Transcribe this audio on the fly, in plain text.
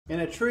In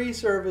a tree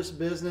service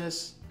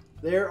business,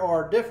 there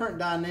are different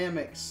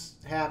dynamics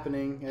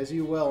happening, as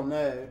you well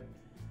know,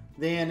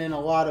 than in a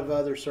lot of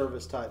other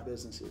service type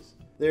businesses.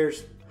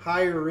 There's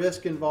higher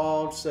risk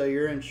involved, so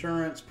your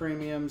insurance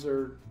premiums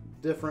are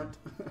different.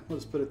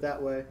 Let's put it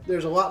that way.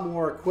 There's a lot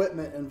more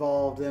equipment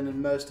involved than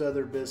in most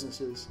other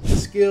businesses. The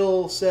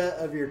skill set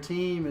of your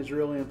team is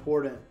really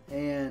important,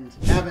 and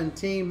having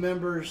team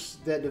members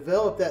that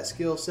develop that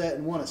skill set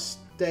and want to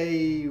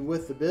stay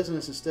with the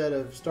business instead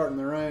of starting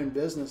their own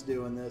business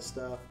doing this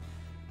stuff,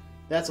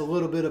 that's a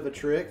little bit of a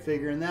trick,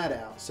 figuring that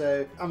out.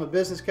 So I'm a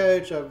business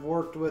coach. I've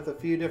worked with a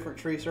few different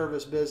tree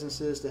service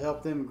businesses to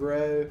help them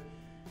grow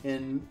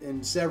in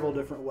several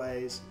different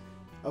ways.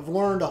 I've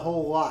learned a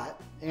whole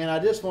lot, and I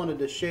just wanted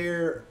to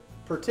share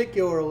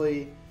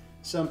particularly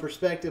some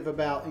perspective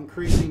about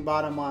increasing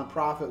bottom line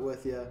profit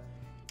with you.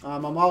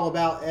 I'm all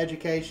about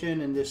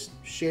education and just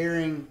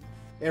sharing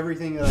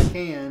everything that I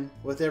can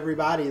with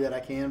everybody that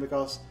I can,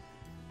 because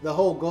the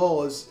whole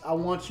goal is I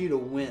want you to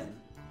win.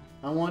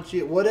 I want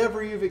you,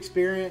 whatever you've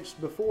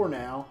experienced before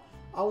now,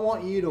 I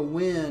want you to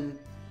win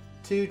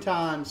 2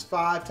 times,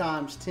 5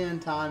 times, 10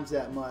 times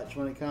that much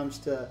when it comes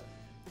to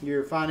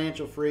your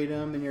financial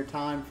freedom and your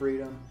time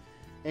freedom.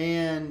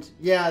 And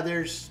yeah,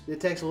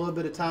 it takes a little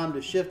bit of time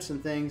to shift some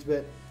things,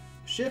 but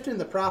shifting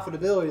the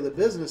profitability of the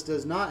business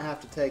does not have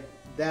to take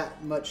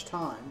that much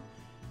time.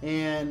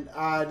 And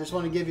I just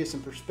want to give you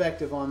some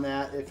perspective on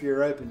that if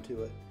you're open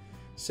to it.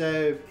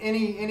 So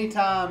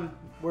anytime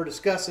we're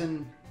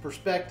discussing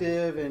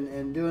perspective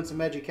and doing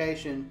some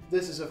education,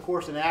 this is of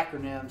course an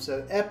acronym.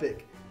 So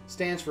EPIC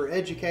stands for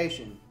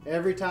education.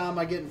 Every time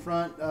I get in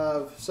front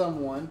of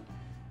someone,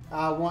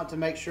 I want to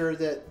make sure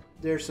that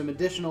there's some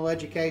additional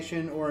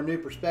education or a new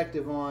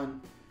perspective on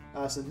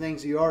some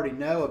things you already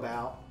know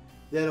about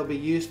that'll be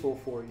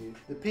useful for you.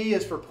 The P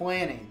is for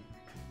planning.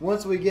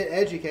 Once we get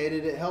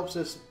educated, it helps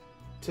us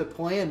to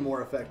plan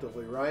more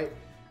effectively, right?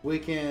 We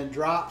can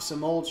drop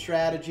some old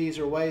strategies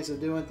or ways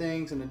of doing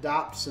things and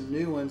adopt some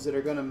new ones that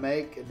are going to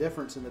make a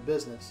difference in the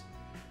business.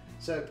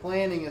 So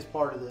planning is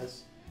part of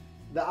this.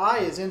 The I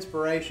is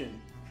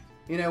inspiration.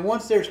 You know,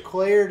 once there's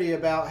clarity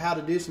about how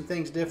to do some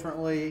things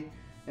differently,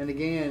 and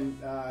again,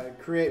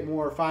 create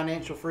more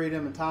financial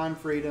freedom and time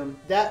freedom,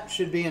 that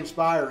should be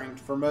inspiring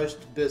for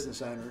most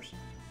business owners.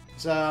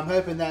 So I'm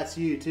hoping that's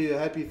you too.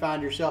 I hope you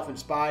find yourself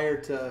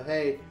inspired to,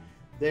 hey,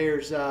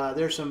 there's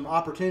some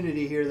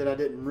opportunity here that I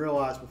didn't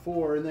realize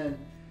before. And then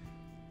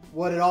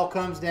what it all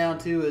comes down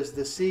to is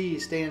the C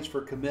stands for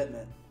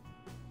commitment.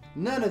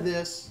 None of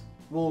this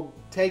will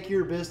take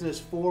your business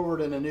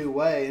forward in a new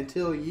way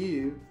until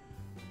you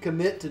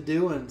commit to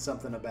doing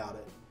something about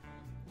it.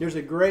 There's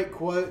a great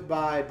quote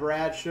by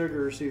Brad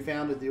Sugars, who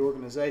founded the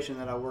organization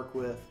that I work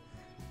with.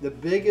 The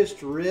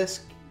biggest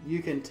risk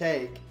you can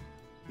take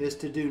is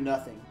to do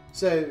nothing.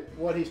 So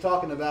what he's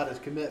talking about is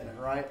commitment,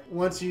 right?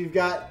 Once you've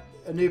got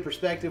a new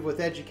perspective with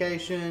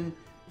education,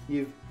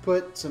 you've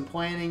put some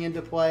planning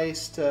into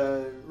place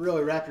to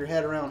really wrap your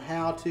head around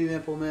how to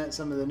implement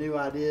some of the new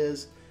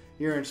ideas,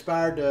 you're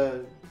inspired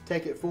to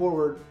take it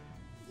forward.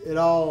 It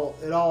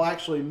all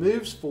actually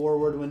moves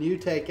forward when you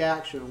take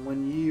action,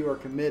 when you are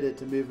committed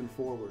to moving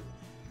forward.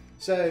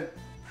 So,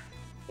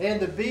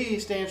 and the B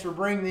stands for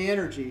bring the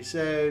energy.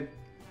 So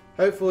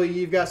hopefully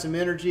you've got some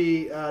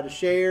energy to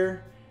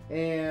share,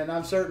 and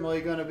I'm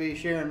certainly going to be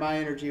sharing my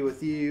energy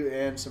with you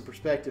and some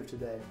perspective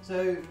today.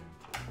 So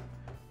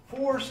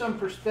for some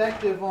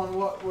perspective on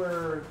what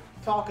we're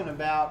talking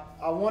about,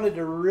 I wanted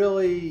to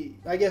really,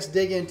 I guess,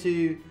 dig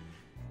into,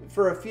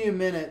 for a few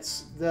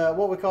minutes,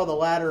 what we call the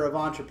ladder of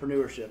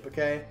entrepreneurship,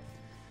 okay?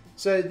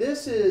 So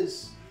this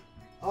is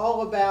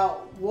all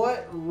about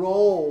what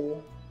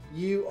role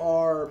you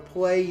are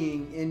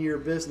playing in your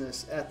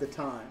business at the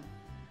time.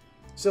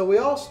 So we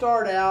all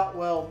start out,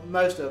 well,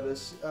 most of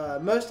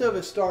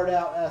us start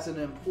out as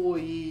an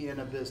employee in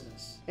a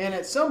business. And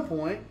at some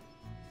point,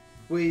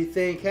 we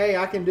think, hey,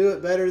 I can do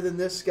it better than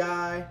this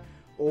guy,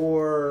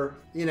 or,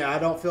 you know, I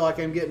don't feel like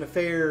I'm getting a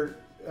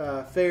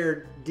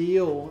fair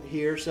deal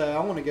here, so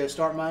I want to go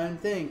start my own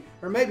thing.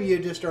 Or maybe you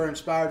just are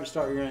inspired to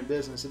start your own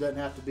business. It doesn't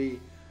have to be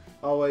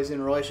always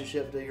in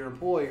relationship to your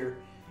employer.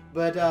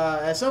 But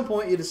at some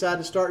point you decide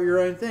to start your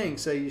own thing.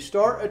 So you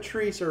start a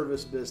tree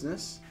service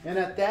business, and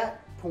at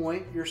that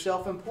point you're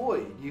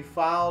self-employed. You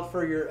filed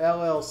for your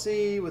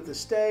LLC with the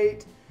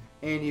state,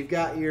 and you've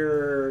got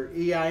your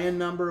EIN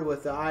number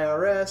with the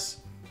IRS.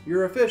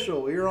 You're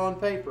official, you're on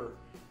paper,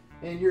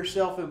 and you're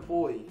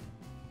self-employed.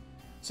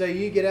 So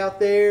you get out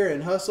there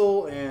and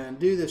hustle and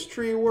do this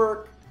tree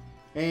work,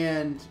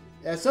 and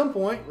at some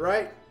point,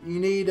 right, you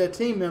need a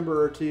team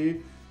member or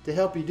two to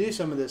help you do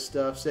some of this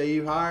stuff. So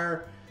you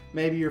hire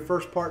maybe your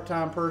first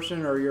part-time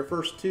person or your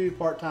first 2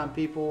 part-time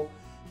people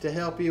to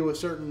help you with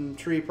certain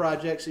tree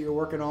projects that you're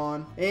working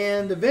on.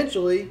 And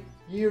eventually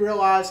you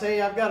realize,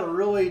 hey, I've got to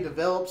really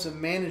develop some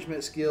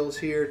management skills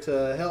here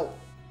to help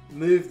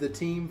move the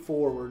team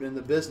forward in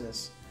the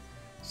business.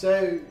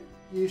 So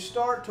you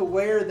start to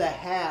wear the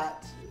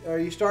hat, or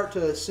you start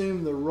to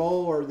assume the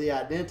role or the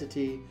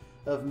identity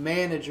of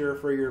manager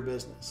for your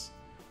business.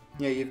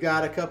 You've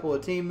got a couple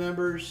of team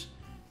members,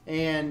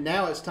 and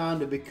now it's time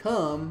to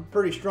become a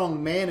pretty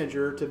strong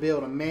manager to be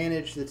able to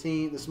manage the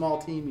team, the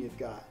small team you've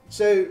got.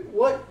 So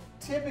what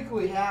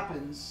typically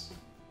happens,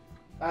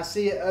 I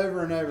see it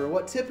over and over,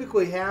 what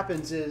typically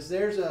happens is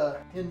there's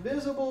a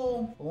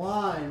invisible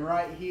line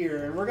right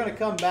here, and we're going to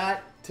come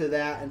back to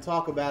that and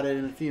talk about it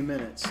in a few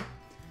minutes.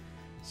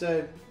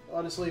 So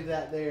I'll just leave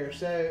that there.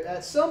 So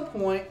at some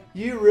point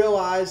you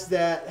realize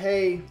that,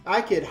 hey,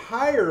 I could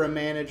hire a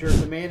manager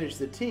to manage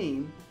the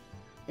team,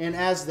 and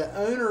as the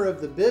owner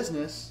of the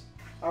business,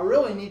 I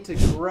really need to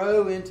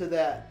grow into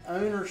that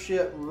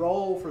ownership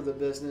role for the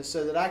business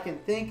so that I can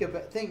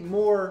think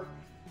more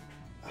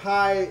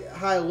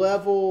high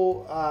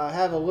level,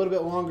 have a little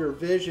bit longer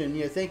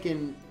vision,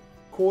 thinking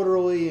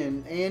quarterly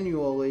and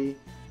annually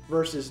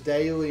versus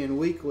daily and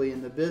weekly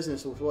in the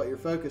business with what you're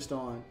focused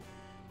on.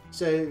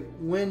 So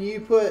when you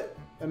put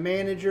a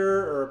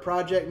manager or a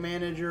project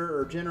manager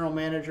or general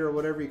manager or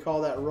whatever you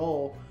call that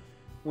role,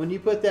 when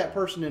you put that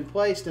person in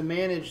place to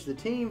manage the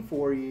team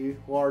for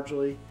you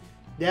largely,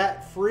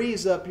 that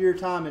frees up your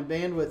time and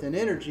bandwidth and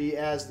energy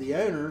as the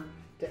owner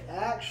to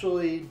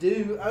actually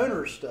do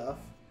owner stuff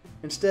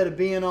instead of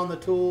being on the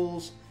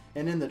tools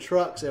and in the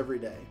trucks every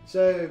day.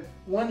 So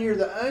when you're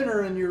the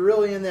owner and you're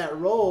really in that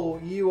role,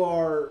 you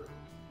are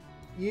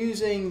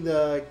using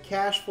the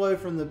cash flow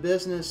from the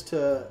business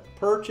to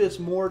purchase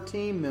more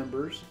team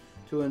members,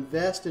 to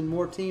invest in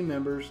more team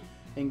members,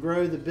 and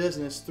grow the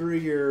business through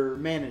your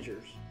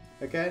managers.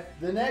 Okay?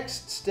 The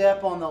next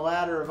step on the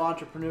ladder of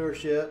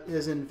entrepreneurship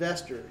is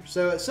investor.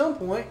 So at some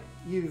point,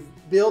 you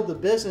build the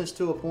business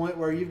to a point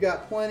where you've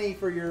got plenty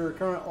for your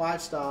current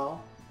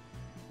lifestyle,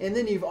 and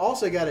then you've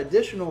also got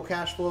additional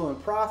cash flow and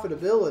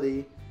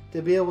profitability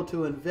to be able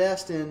to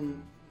invest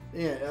in,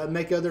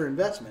 make other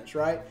investments,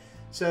 right?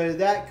 So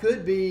that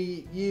could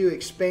be you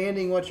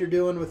expanding what you're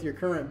doing with your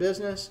current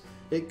business.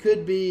 It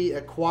could be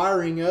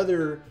acquiring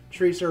other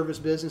tree service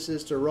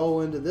businesses to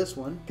roll into this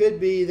one. Could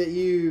be that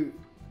you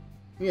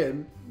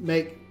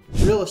make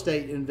real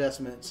estate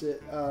investments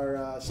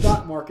or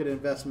stock market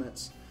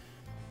investments.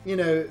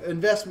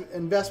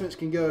 Investments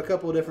can go a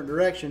couple of different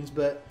directions,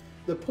 but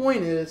the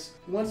point is,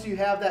 once you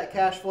have that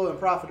cash flow and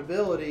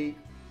profitability,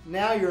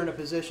 now you're in a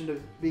position to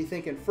be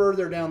thinking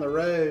further down the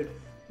road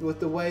with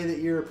the way that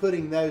you're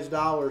putting those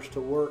dollars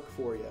to work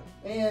for you.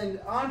 And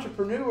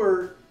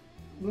entrepreneur,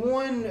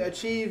 one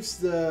achieves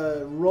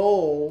the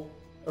role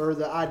or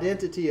the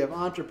identity of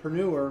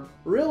entrepreneur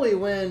really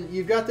when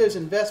you've got those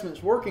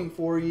investments working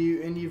for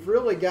you and you've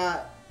really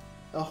got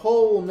a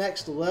whole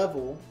next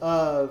level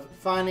of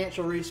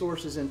financial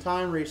resources and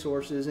time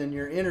resources and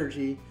your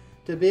energy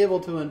to be able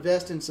to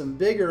invest in some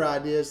bigger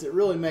ideas that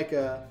really make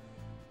a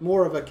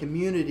more of a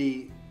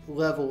community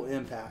level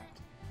impact.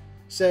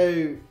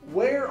 So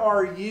where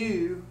are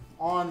you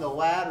on the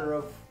ladder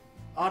of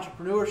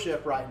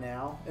entrepreneurship right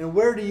now, and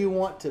where do you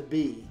want to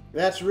be?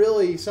 That's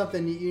really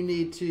something that you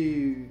need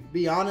to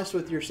be honest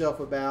with yourself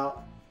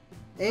about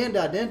and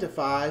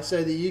identify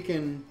so that you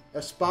can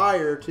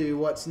aspire to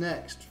what's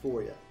next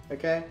for you,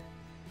 okay?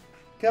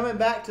 Coming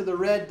back to the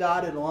red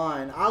dotted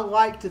line, I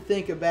like to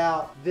think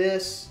about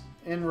this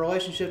in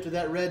relationship to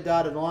that red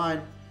dotted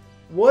line.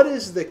 What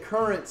is the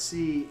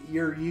currency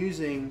you're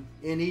using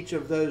in each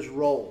of those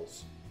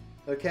roles?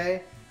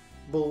 Okay?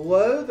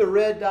 Below the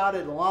red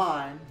dotted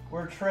line,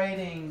 we're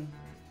trading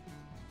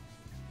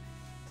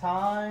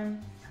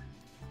time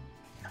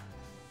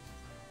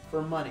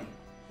for money.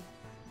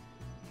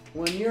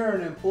 When you're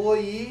an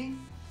employee,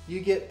 you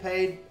get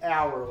paid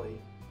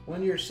hourly.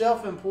 When you're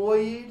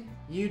self-employed,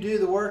 you do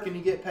the work and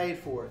you get paid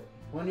for it.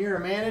 When you're a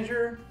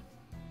manager,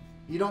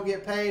 you don't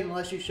get paid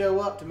unless you show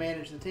up to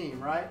manage the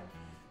team, right?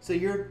 So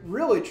you're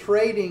really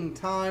trading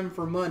time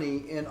for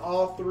money in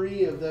all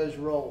three of those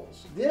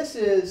roles. This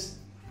is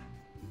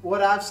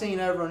what I've seen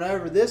over and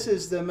over. This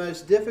is the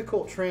most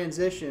difficult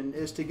transition,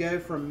 is to go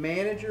from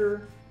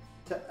manager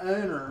to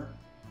owner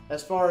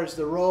as far as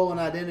the role and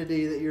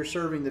identity that you're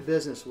serving the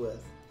business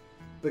with.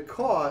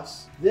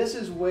 Because this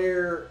is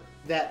where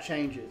that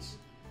changes.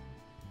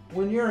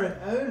 When you're an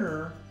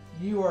owner,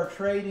 you are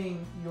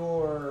trading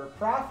your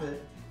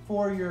profit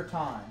for your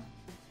time.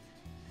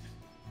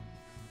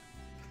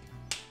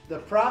 The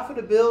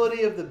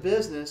profitability of the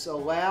business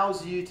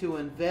allows you to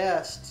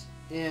invest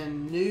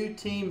in new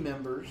team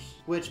members,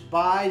 which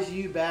buys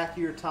you back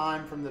your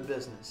time from the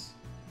business.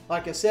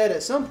 Like I said,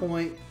 at some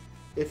point,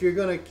 if you're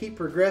going to keep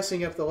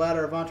progressing up the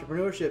ladder of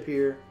entrepreneurship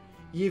here,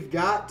 you've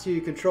got to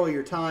control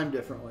your time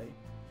differently.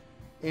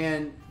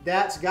 And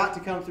that's got to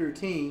come through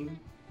team,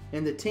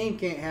 and the team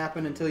can't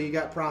happen until you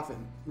got profit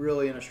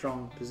really in a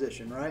strong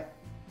position, right?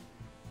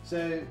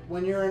 So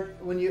when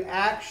you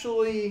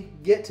actually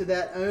get to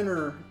that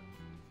owner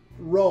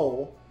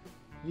role,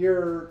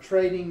 you're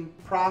trading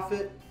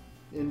profit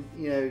and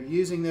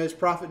using those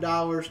profit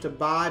dollars to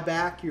buy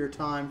back your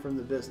time from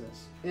the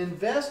business.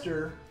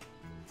 Investor,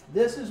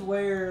 this is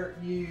where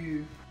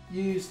you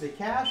use the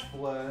cash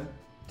flow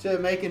to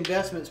make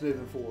investments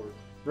moving forward,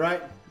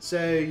 right?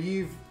 So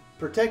you've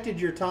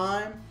protected your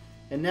time,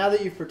 and now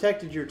that you've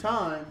protected your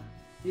time,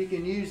 you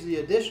can use the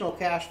additional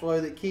cash flow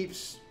that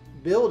keeps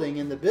building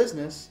in the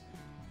business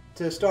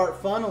to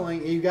start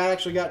funneling. You've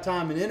actually got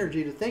time and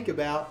energy to think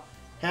about,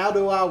 how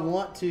do I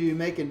want to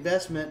make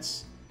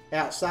investments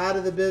outside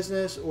of the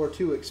business or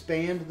to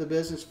expand the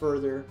business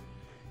further?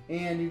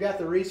 And you've got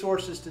the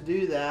resources to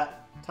do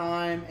that,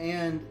 time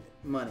and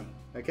money.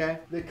 Okay?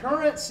 The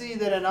currency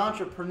that an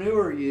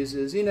entrepreneur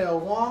uses,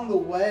 along the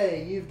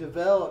way you've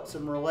developed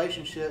some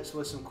relationships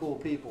with some cool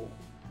people.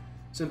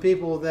 Some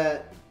people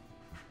that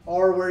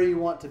are where you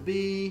want to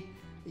be.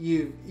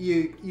 You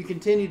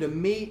continue to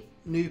meet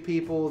new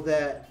people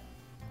that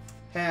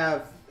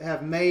have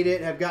made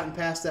it, have gotten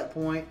past that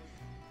point.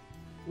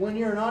 When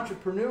you're an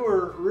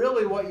entrepreneur,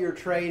 really what you're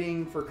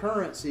trading for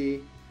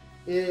currency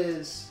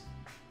is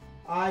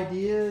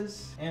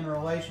ideas and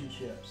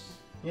relationships.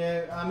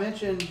 I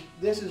mentioned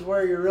this is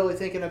where you're really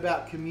thinking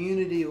about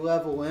community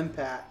level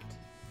impact.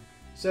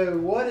 So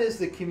what is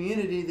the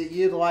community that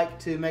you'd like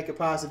to make a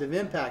positive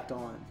impact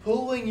on?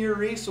 Pooling your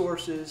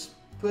resources,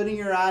 putting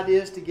your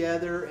ideas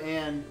together,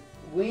 and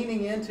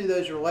leaning into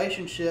those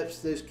relationships,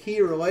 those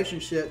key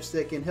relationships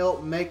that can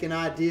help make an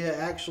idea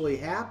actually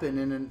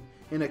happen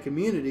in a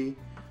community.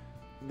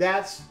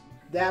 That's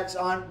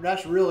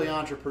really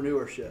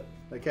entrepreneurship.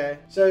 Okay?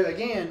 So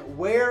again,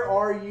 where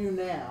are you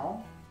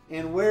now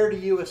and where do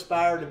you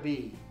aspire to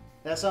be?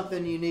 That's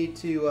something you need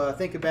to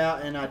think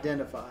about and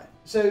identify.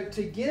 So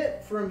to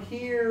get from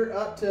here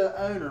up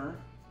to owner,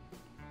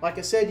 like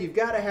I said, you've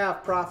got to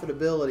have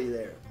profitability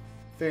there.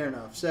 Fair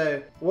enough.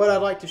 So what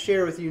I'd like to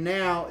share with you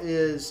now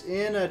is,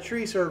 in a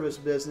tree service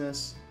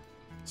business,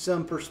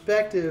 some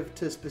perspective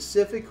to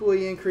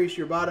specifically increase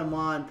your bottom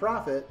line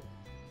profit,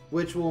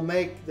 which will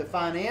make the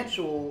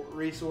financial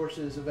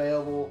resources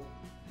available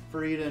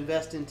for you to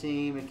invest in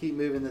team and keep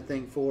moving the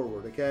thing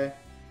forward, okay?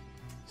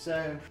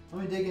 So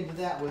let me dig into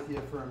that with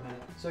you for a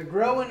minute. So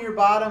growing your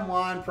bottom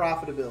line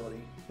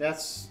profitability,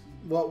 that's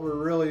what we're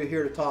really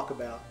here to talk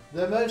about.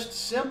 The most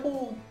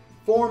simple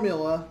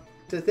formula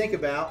to think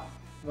about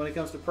when it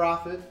comes to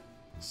profit: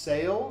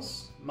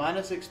 sales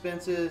minus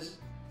expenses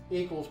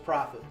equals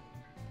profit.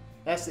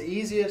 That's the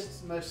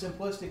easiest, most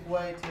simplistic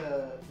way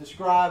to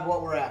describe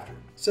what we're after.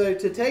 So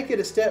to take it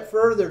a step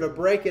further, to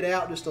break it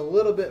out just a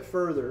little bit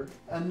further,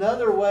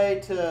 another way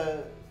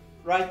to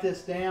write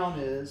this down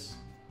is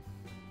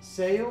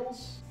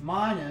sales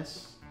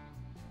minus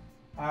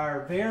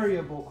our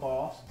variable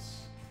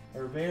costs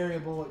or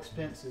variable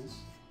expenses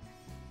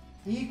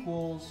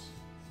equals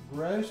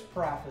gross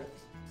profit.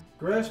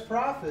 Gross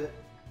profit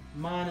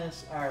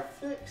minus our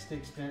fixed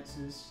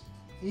expenses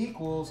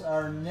equals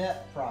our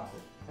net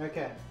profit.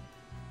 Okay.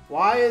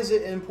 Why is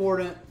it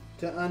important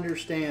to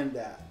understand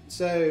that?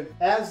 So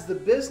as the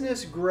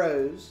business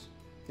grows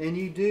and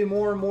you do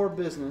more and more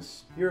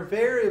business, your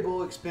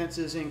variable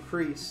expenses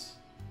increase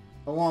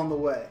along the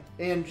way.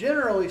 And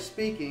generally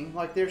speaking,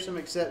 like there's some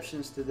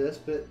exceptions to this,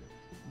 but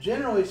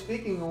generally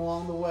speaking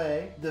along the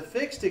way, the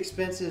fixed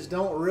expenses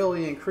don't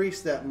really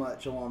increase that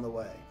much along the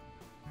way.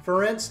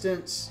 For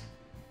instance,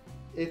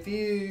 if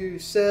you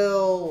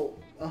sell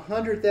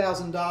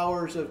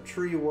 $100,000 of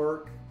tree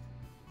work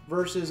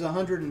versus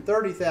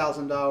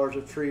 $130,000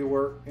 of tree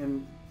work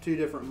in 2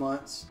 different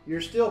months,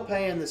 you're still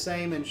paying the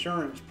same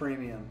insurance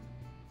premium.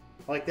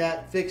 Like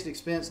that fixed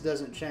expense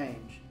doesn't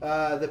change.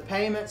 The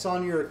payments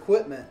on your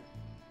equipment,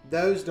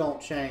 those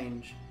don't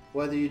change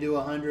whether you do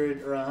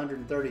 100 or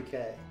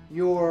 130K.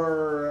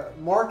 Your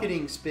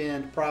marketing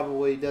spend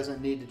probably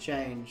doesn't need to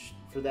change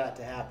for that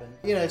to happen.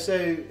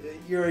 So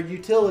your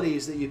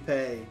utilities that you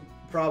pay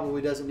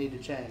probably doesn't need to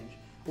change.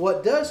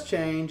 What does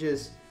change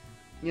is,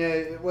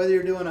 whether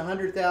you're doing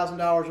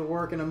 $100,000 of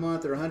work in a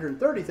month or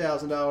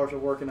 $130,000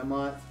 of work in a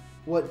month,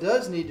 what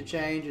does need to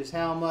change is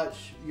how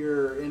much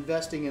you're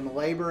investing in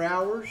labor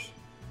hours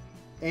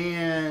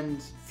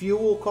and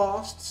fuel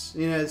costs.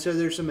 So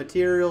there's some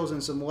materials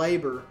and some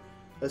labor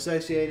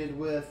associated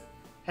with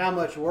how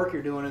much work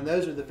you're doing, and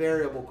those are the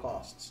variable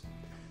costs.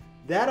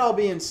 That all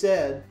being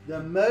said,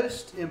 the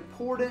most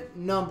important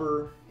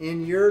number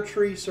in your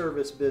tree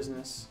service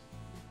business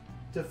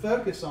to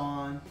focus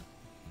on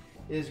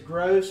is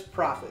gross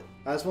profit.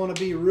 I just want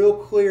to be real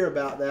clear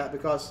about that,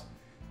 because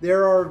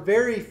there are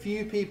very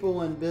few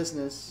people in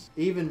business,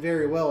 even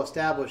very well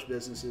established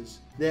businesses,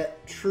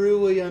 that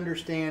truly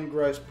understand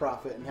gross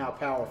profit and how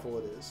powerful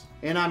it is.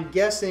 And I'm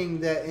guessing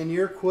that in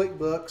your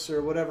QuickBooks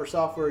or whatever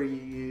software you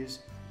use,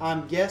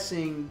 I'm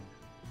guessing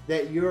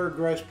that your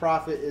gross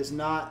profit is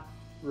not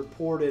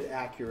reported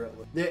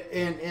accurately.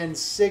 In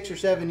 6 or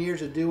 7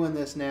 years of doing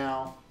this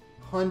now,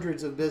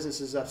 hundreds of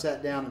businesses I've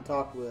sat down and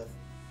talked with,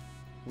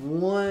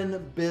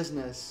 one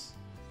business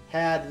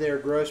had their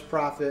gross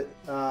profit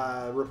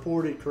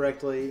reported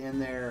correctly in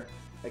their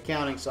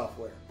accounting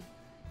software.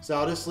 So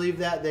I'll just leave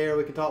that there.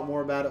 We can talk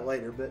more about it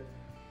later. But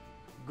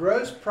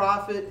gross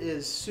profit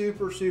is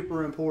super,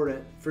 super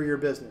important for your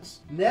business.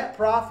 Net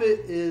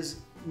profit is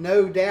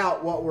no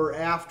doubt what we're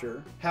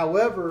after.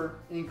 However,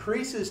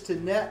 increases to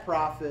net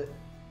profit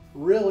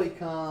really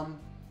come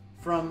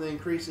from the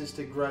increases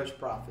to gross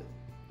profit.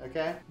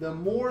 Okay? The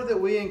more that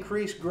we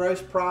increase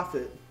gross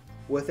profit,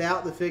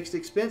 without the fixed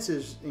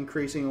expenses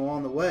increasing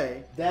along the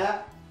way,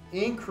 that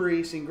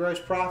increase in gross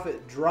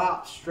profit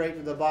drops straight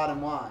to the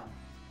bottom line.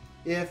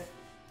 If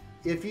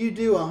you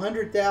do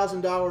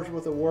 $100,000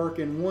 worth of work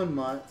in 1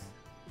 month,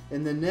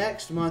 and the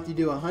next month you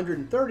do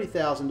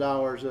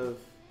 $130,000 of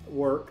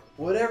work,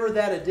 whatever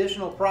that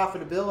additional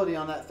profitability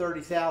on that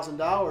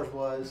 $30,000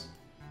 was,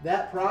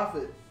 that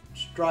profit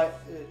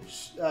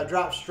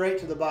drops straight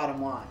to the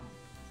bottom line.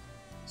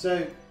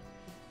 So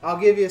I'll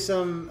give you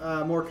some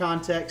more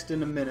context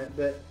in a minute,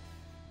 but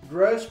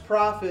gross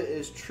profit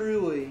is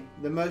truly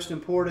the most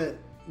important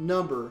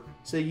number.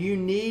 So you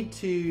need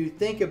to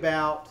think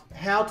about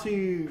how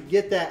to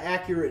get that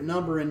accurate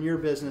number in your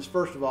business.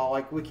 First of all,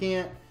 like, we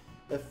can't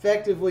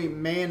effectively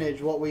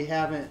manage what we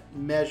haven't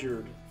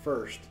measured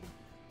first.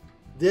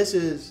 This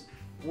is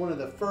one of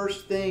the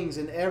first things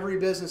in every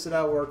business that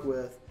I work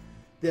with,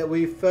 that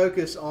we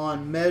focus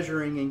on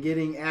measuring and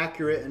getting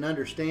accurate and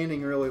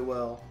understanding really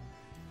well,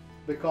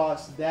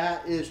 because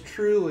that is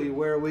truly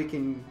where we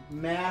can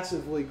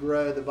massively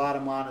grow the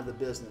bottom line of the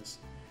business.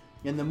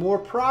 And the more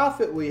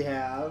profit we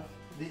have,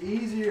 the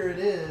easier it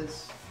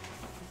is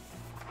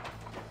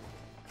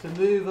to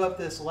move up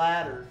this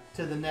ladder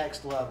to the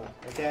next level,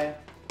 okay?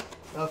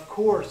 Of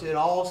course, it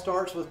all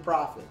starts with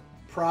profit.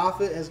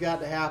 Profit has got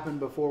to happen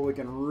before we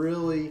can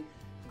really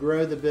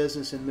grow the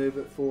business and move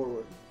it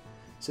forward.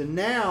 So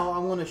now I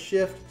want to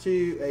shift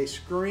to a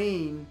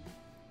screen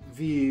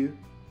view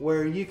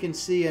where you can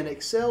see an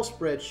Excel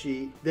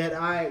spreadsheet that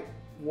I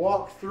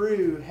walk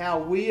through how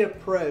we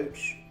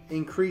approach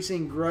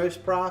increasing gross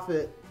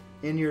profit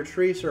in your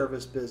tree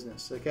service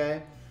business,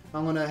 okay?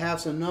 I'm going to have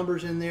some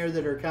numbers in there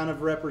that are kind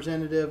of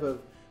representative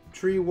of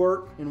tree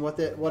work and what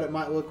it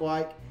might look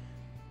like,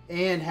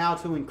 and how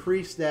to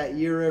increase that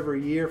year over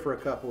year for a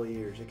couple of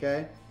years,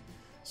 okay?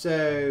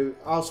 So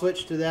I'll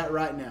switch to that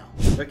right now.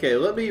 Okay,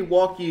 let me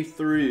walk you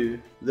through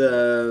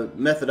the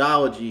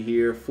methodology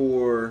here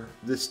for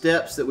the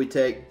steps that we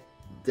take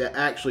that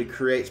actually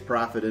creates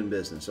profit in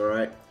business, all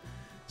right?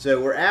 So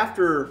we're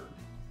after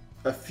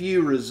a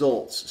few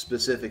results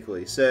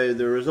specifically. So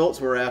the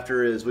results we're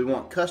after is we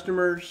want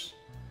customers,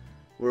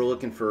 we're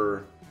looking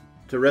to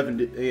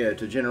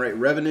generate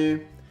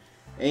revenue,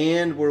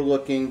 and we're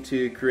looking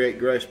to create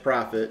gross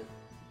profit,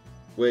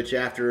 which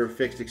after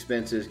fixed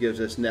expenses gives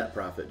us net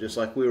profit, just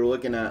like we were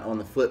looking at on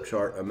the flip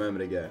chart a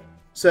moment ago.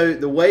 So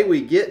the way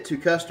we get to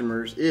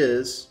customers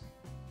is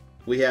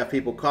we have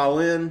people call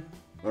in,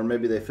 or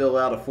maybe they fill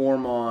out a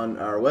form on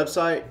our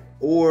website,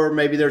 or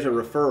maybe there's a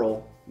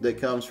referral that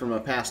comes from a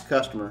past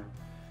customer.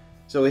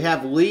 So we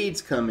have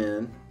leads come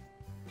in,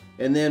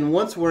 and then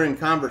once we're in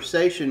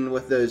conversation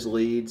with those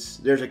leads,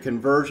 there's a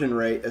conversion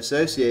rate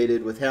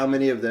associated with how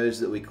many of those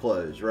that we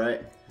close,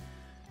 right?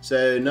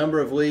 So number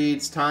of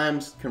leads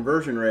times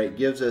conversion rate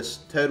gives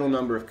us total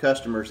number of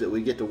customers that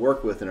we get to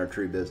work with in our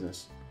tree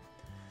business.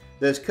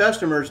 Those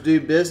customers do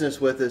business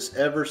with us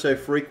ever so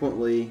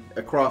frequently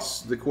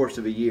across the course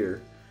of a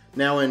year.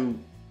 Now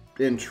in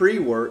tree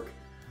work,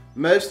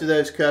 most of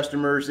those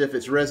customers, if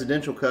it's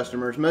residential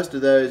customers, most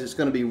of those, it's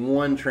going to be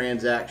one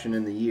transaction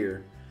in the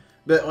year.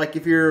 But like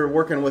if you're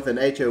working with an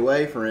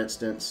HOA, for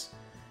instance,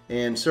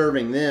 and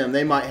serving them,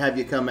 they might have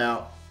you come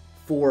out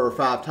 4 or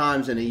 5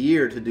 times in a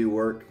year to do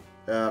work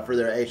for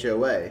their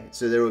HOA.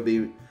 So there would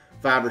be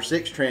 5 or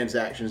 6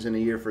 transactions in a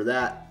year for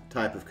that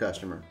type of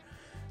customer.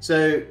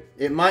 So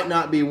it might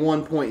not be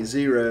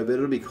 1.0, but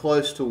it'll be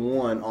close to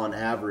 1 on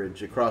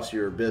average across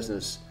your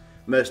business,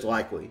 most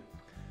likely.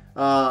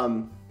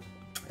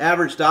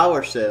 Average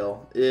dollar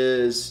sale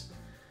is,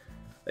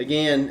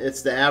 again,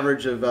 it's the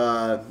average of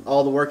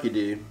all the work you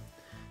do.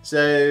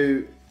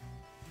 So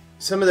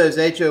some of those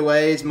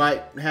HOAs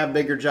might have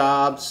bigger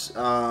jobs,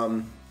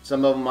 some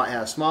of them might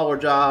have smaller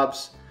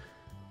jobs,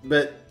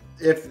 but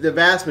if the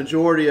vast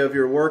majority of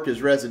your work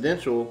is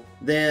residential,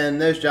 then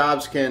those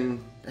jobs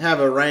can have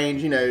a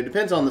range,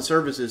 depends on the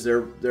services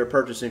they're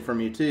purchasing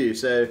from you too.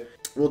 So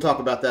we'll talk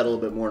about that a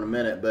little bit more in a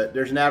minute, but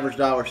there's an average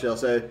dollar sale.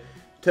 So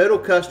total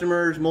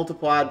customers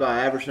multiplied by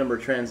average number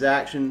of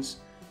transactions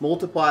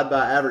multiplied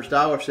by average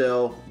dollar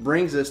sale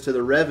brings us to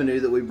the revenue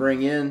that we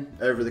bring in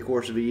over the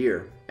course of a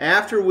year.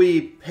 After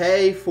we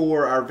pay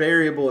for our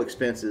variable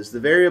expenses, the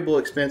variable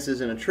expenses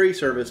in a tree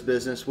service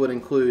business would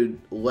include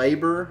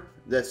labor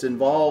that's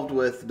involved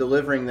with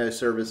delivering those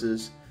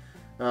services,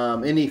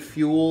 any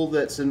fuel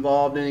that's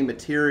involved, any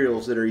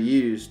materials that are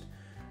used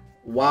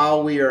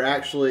while we are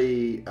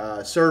actually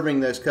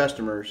serving those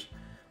customers.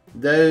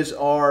 Those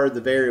are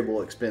the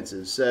variable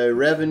expenses. So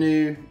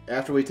revenue,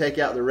 after we take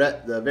out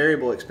the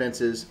variable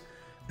expenses,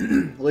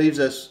 leaves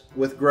us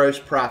with gross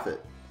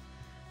profit.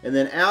 And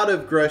then out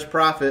of gross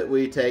profit,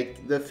 we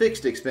take the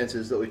fixed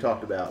expenses that we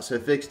talked about. So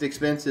fixed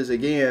expenses,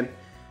 again,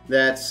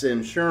 that's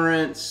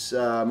insurance,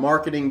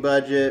 marketing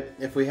budget.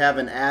 If we have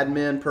an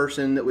admin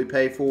person that we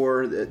pay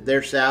for,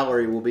 their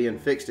salary will be in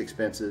fixed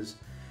expenses.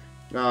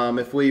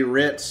 If we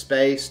rent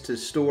space to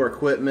store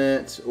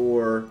equipment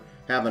or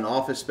have an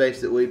office space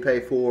that we pay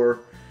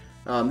for,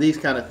 these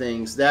kind of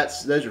things,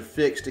 those are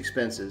fixed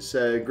expenses.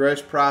 So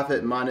gross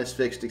profit minus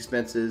fixed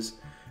expenses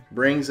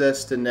brings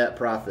us to net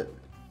profit.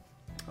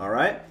 All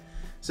right.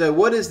 So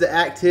what is the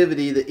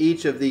activity that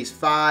each of these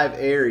 5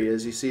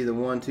 areas, you see the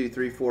 1, 2,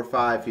 3, 4,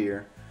 5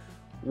 here,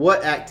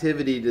 what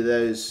activity do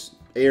those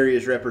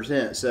areas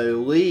represent? So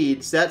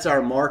leads, that's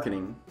our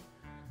marketing.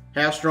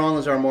 How strong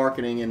is our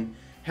marketing, and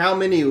how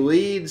many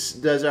leads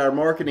does our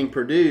marketing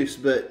produce?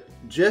 But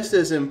just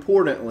as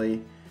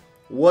importantly,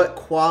 what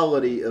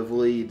quality of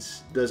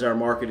leads does our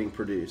marketing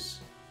produce?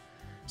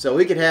 So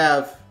we could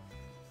have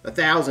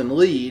 1,000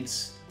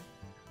 leads,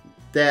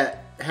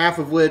 that half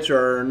of which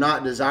are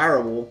not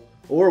desirable,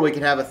 or we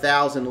could have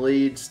 1,000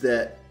 leads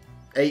that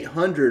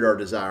 800 are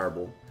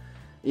desirable.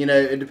 You know,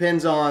 it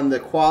depends on the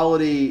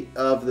quality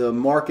of the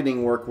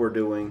marketing work we're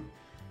doing,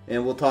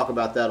 and we'll talk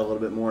about that a little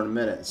bit more in a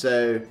minute.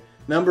 So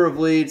number of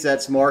leads,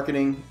 that's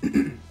marketing.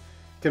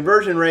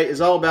 Conversion rate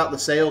is all about the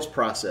sales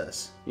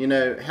process. You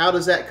know, how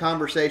does that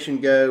conversation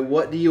go?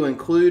 What do you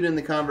include in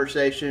the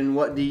conversation?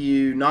 What do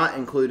you not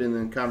include in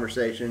the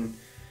conversation?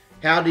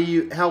 How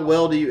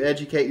well do you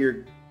educate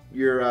your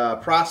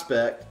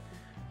prospect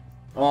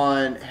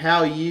on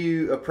how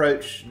you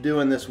approach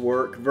doing this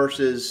work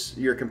versus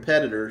your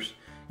competitors?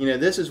 You know,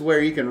 this is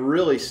where you can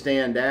really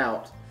stand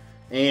out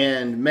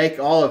and make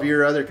all of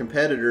your other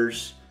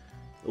competitors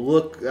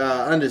look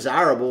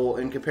undesirable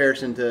in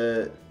comparison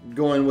to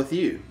going with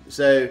you.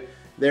 So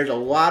there's a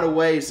lot of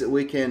ways that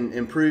we can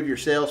improve your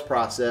sales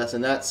process,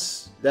 and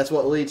that's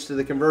what leads to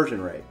the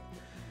conversion rate.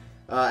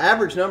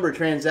 Average number of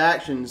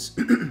transactions,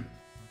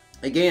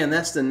 again,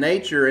 that's the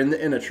nature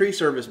in a tree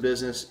service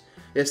business.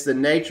 It's the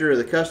nature of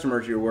the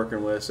customers you're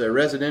working with. So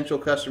residential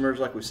customers,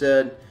 like we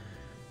said,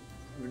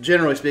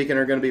 generally speaking,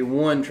 are going to be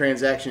 1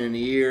 transaction in a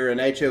year. An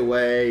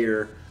HOA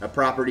or a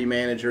property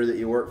manager that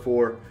you work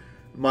for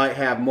might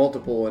have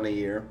multiple in a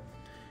year.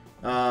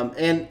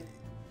 And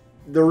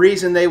the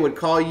reason they would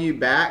call you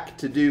back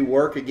to do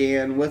work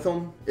again with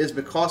them is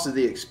because of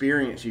the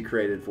experience you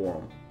created for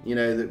them. You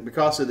know,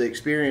 because of the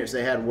experience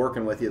they had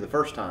working with you the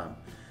first time.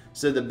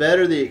 So the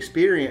better the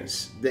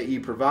experience that you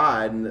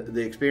provide, and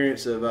the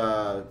experience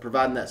of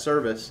providing that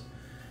service,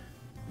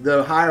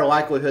 the higher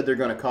likelihood they're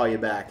going to call you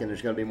back, and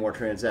there's going to be more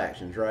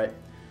transactions, right?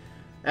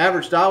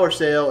 Average dollar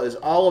sale is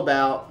all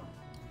about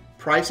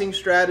pricing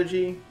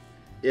strategy.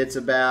 It's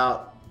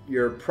about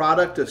your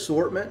product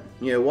assortment.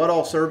 You know, what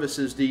all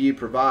services do you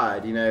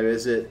provide? You know,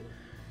 is it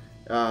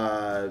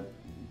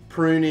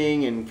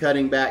pruning and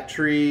cutting back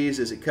trees?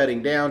 Is it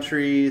cutting down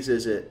trees?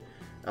 Is it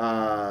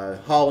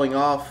hauling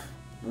off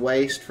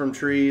waste from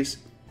trees?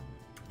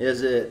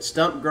 Is it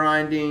stump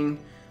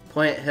grinding,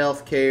 plant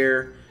health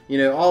care? You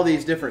know, all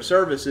these different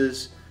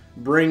services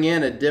bring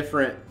in a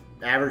different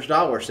average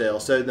dollar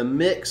sale. So the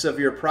mix of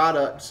your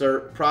products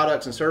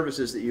and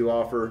services that you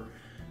offer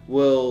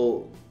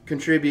will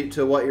contribute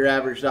to what your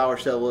average dollar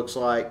sale looks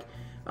like.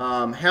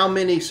 How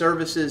many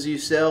services you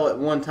sell at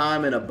one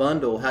time in a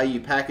bundle, how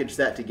you package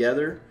that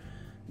together,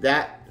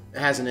 that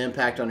has an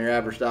impact on your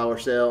average dollar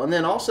sale. And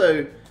then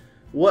also,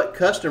 what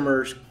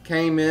customers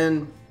came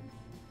in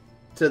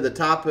to the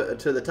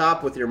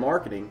top with your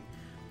marketing.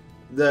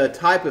 The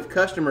type of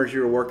customers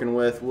you're working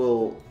with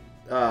will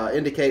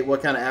indicate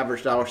what kind of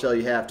average dollar sale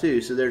you have too.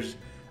 So there's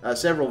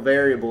several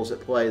variables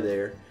at play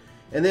there.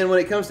 And then when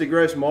it comes to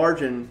gross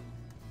margin,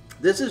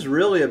 this is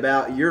really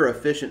about your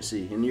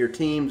efficiency and your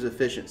team's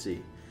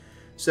efficiency.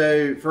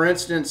 So for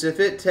instance, if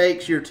it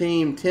takes your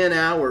team 10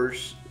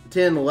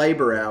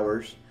 labor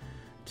hours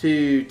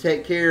to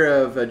take care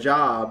of a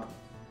job,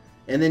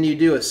 and then you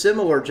do a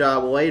similar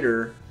job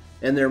later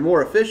and they're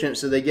more efficient,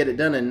 so they get it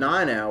done in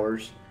 9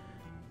 hours,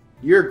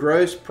 your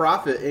gross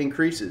profit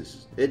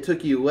increases. It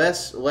took you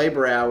less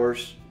labor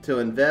hours to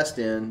invest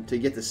in to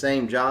get the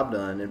same job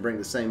done and bring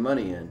the same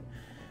money in.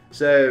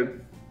 So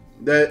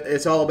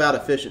it's all about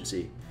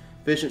efficiency.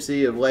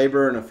 Efficiency of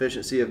labor and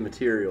efficiency of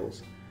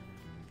materials.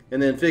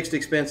 And then fixed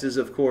expenses,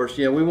 of course,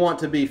 you know, we want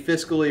to be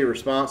fiscally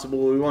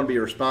responsible. We want to be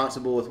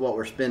responsible with what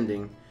we're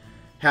spending.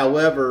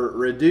 However,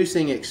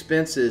 reducing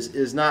expenses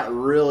is not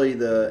really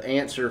the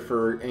answer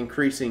for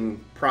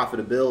increasing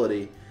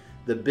profitability.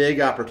 The big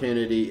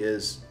opportunity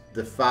is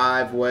the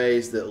 5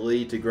 ways that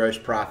lead to gross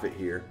profit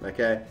here,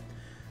 okay?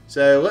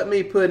 So let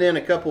me put in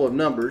a couple of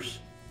numbers.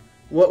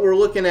 What we're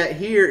looking at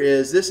here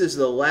is this is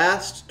the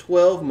last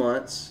 12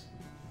 months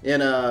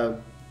in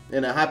a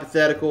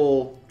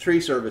hypothetical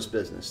tree service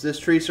business. This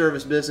tree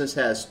service business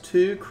has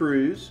 2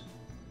 crews,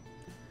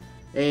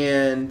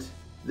 and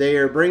they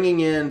are bringing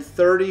in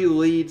 30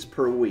 leads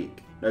per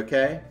week,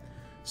 okay?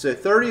 So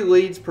 30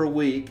 leads per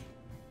week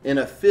in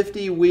a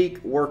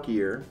 50-week work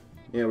year.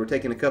 You know, we're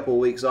taking a couple of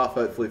weeks off,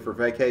 hopefully, for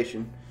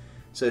vacation.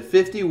 So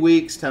 50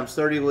 weeks times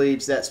 30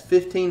 leads, that's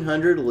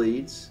 1,500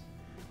 leads.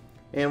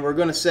 And we're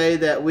going to say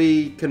that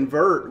we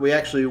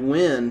actually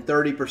win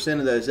 30%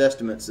 of those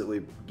estimates that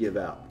we give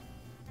out.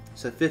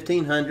 So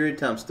 1,500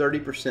 times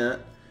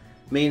 30%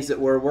 means that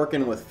we're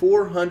working with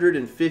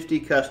 450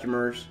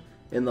 customers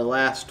in the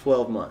last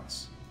 12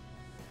 months.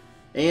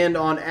 And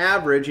on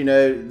average, you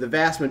know, the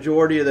vast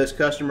majority of those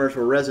customers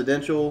were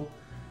residential,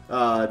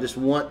 just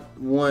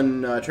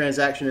one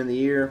transaction in the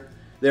year.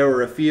 There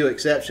were a few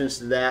exceptions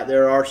to that.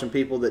 There are some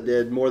people that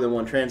did more than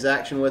one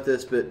transaction with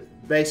us,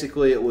 but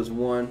basically it was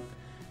one.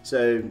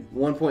 So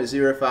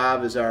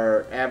 1.05 is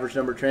our average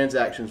number of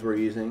transactions we're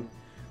using.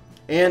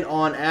 And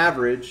on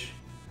average,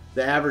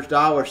 the average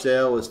dollar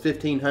sale is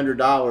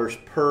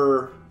 $1,500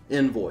 per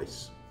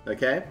invoice.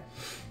 Okay?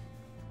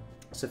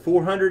 So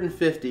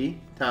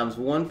 450 times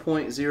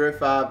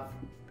 1.05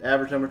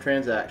 average number of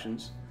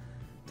transactions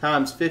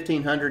times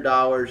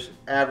 $1,500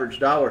 average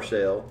dollar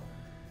sale.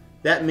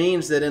 That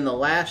means that in the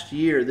last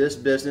year, this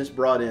business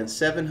brought in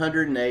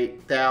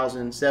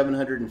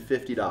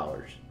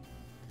 $708,750.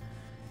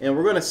 And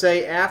we're going to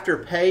say after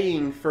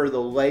paying for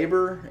the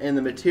labor and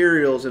the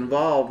materials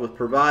involved with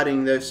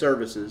providing those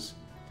services,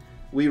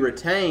 we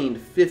retained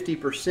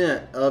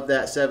 50% of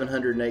that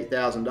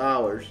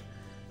 $708,000.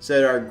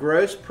 So that our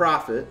gross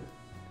profit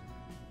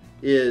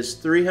is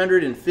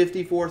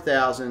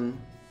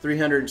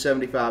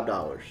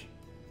 $354,375.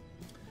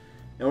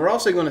 And we're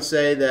also going to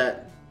say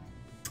that,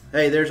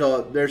 hey,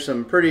 there's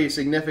some pretty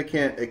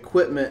significant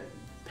equipment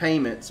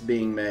payments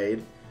being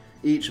made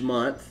each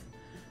month.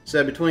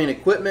 So between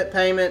equipment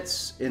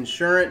payments,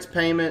 insurance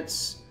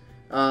payments,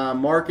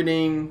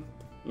 marketing,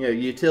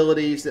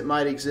 utilities that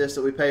might exist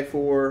that we pay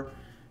for,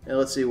 and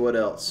let's see what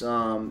else.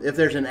 If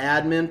there's an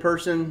admin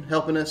person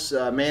helping us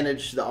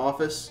manage the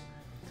office,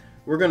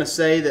 we're going to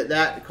say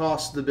that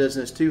costs the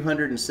business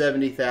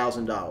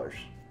 $270,000.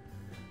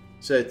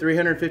 So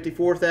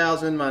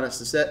 $354,000 minus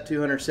the set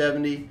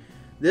 $270,000.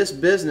 This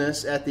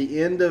business at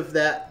the end of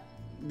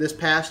this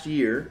past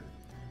year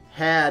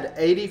had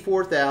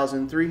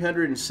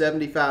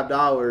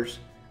 $84,375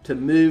 to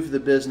move the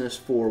business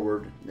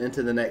forward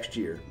into the next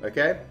year.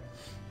 Okay?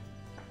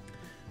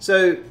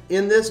 So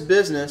in this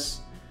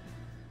business,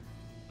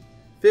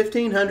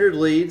 1,500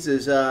 leads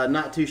is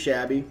not too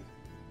shabby.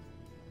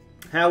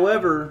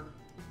 However,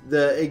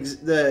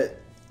 the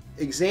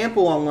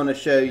example I'm going to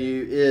show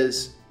you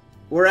is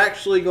we're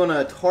actually going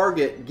to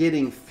target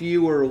getting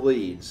fewer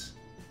leads.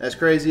 As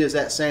crazy as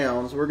that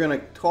sounds, we're going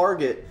to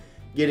target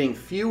getting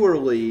fewer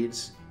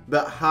leads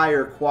but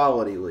higher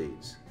quality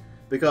leads.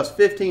 Because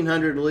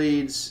 1,500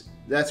 leads,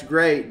 that's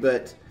great,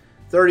 but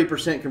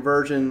 30%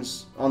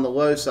 conversions on the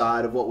low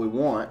side of what we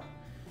want,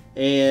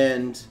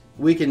 and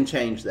we can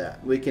change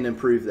that. We can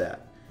improve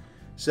that.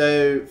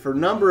 So for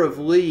number of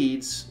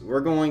leads,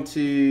 we're going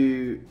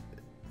to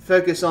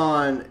focus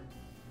on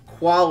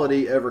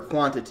quality over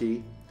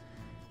quantity,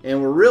 and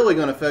we're really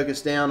going to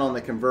focus down on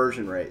the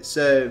conversion rate.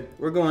 So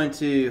we're going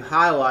to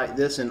highlight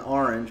this in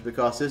orange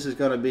because this is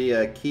going to be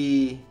a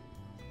key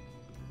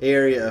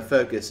area of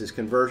focus, is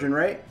conversion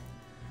rate.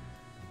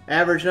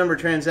 Average number of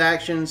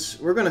transactions,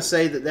 we're going to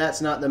say that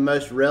that's not the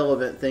most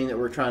relevant thing that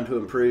we're trying to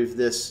improve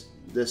this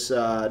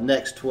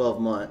next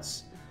 12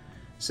 months.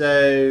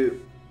 So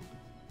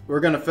we're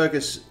going to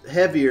focus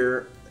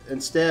heavier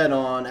instead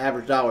on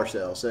average dollar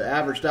sale. So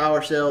average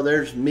dollar sale,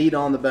 there's meat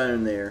on the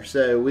bone there.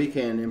 So we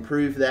can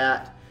improve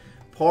that.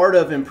 Part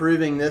of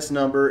improving this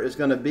number is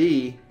going to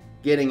be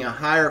getting a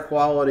higher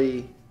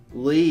quality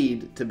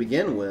lead to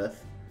begin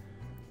with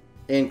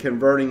and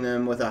converting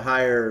them with a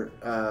higher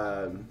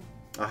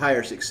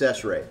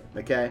success rate.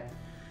 Okay?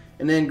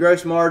 And then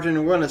gross margin,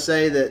 we're going to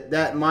say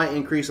that might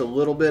increase a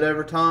little bit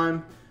over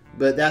time,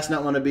 but that's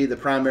not going to be the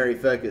primary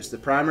focus. The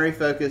primary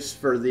focus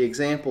for the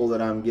example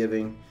that I'm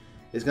giving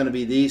is going to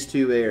be these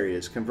two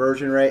areas,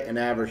 conversion rate and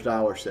average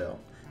dollar sale.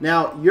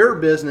 Now, your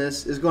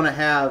business is going to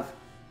have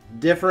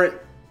different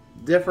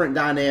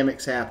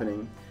dynamics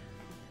happening.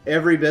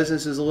 Every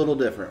business is a little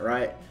different,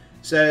 right?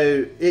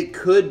 So it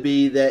could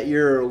be that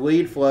your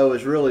lead flow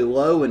is really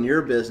low in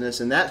your business,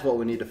 and that's what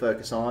we need to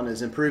focus on,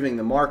 is improving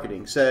the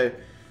marketing. So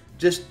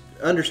just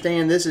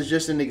understand this is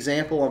just an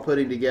example I'm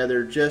putting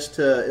together just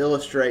to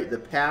illustrate the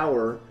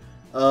power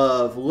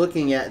of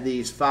looking at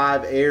these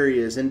 5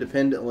 areas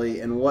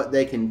independently and what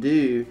they can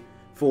do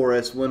for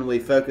us when we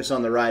focus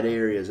on the right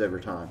areas over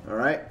time. All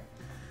right?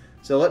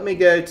 So let me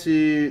go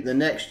to the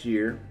next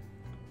year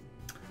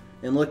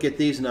and look at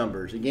these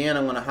numbers. Again,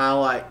 I'm going to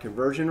highlight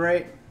conversion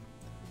rate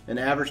and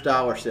average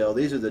dollar sale.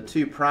 These are the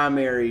 2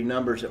 primary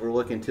numbers that we're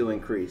looking to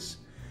increase.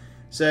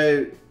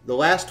 So the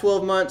last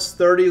 12 months,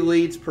 30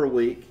 leads per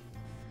week.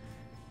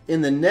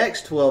 In the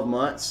next 12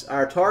 months,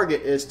 our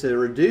target is to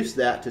reduce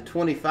that to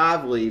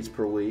 25 leads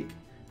per week,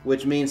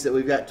 which means that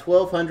we've got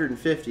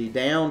 1,250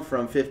 down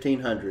from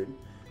 1,500,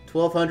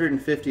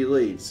 1,250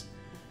 leads.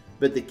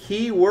 But the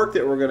key work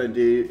that we're going to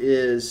do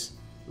is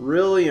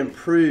really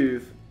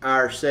improve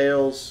our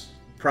sales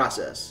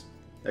process.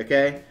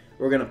 Okay?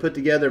 We're going to put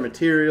together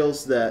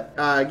materials that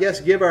I guess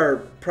give our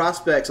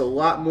prospects a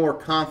lot more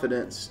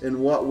confidence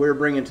in what we're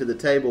bringing to the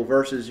table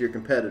versus your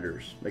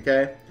competitors.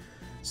 Okay?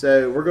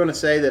 So we're going to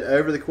say that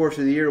over the course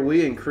of the year,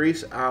 we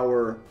increase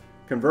our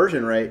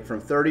conversion rate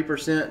from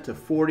 30% to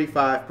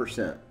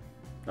 45%.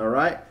 All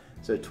right?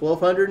 So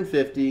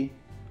 1,250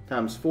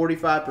 times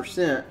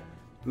 45%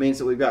 means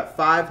that we've got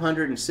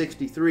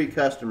 563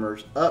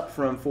 customers, up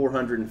from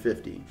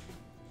 450.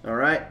 All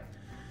right?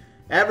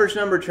 Average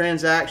number of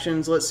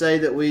transactions, let's say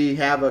that we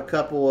have a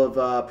couple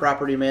of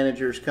property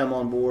managers come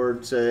on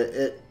board.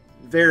 So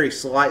very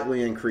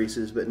slightly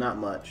increases, but not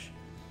much.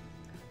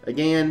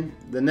 Again,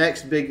 the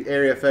next big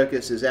area of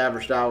focus is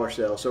average dollar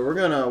sales. So we're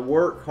going to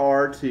work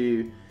hard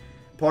to,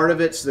 part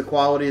of it's the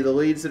quality of the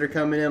leads that are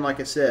coming in, like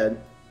I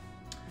said,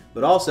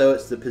 but also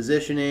it's the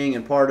positioning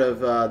and part of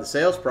the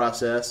sales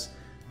process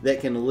that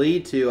can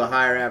lead to a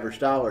higher average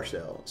dollar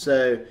sale.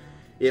 So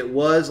it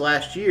was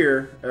last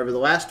year, over the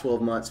last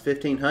 12 months,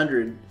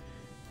 $1,500.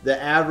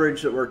 The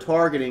average that we're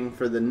targeting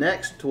for the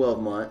next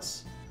 12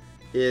 months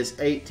is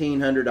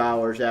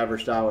 $1,800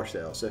 average dollar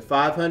sale. So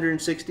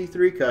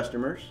 563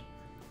 customers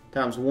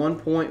times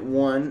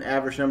 1.1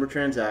 average number of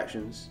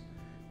transactions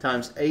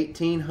times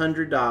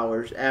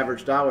 $1,800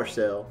 average dollar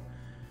sale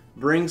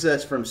brings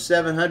us from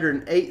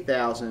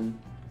 $708,000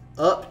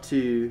 up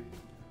to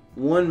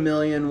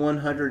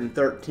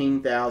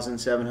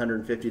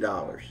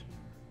 $1,113,750.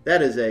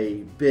 That is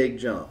a big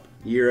jump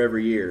year over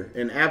year,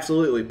 and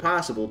absolutely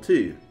possible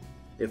too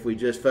if we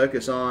just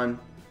focus on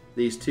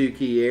these two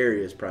key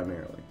areas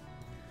primarily.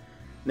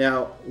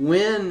 Now,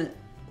 when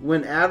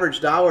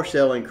average dollar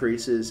sale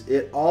increases,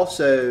 it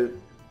also,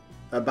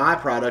 a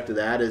byproduct of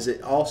that is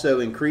it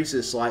also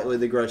increases slightly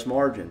the gross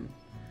margin.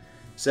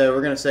 So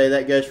we're going to say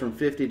that goes from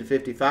 50 to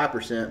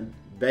 55%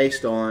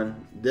 based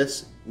on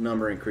this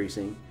number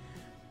increasing.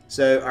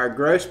 So our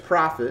gross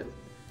profit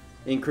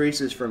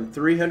increases from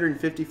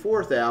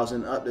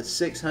 $354,000 up to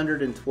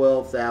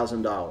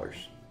 $612,000.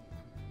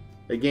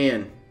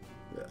 Again,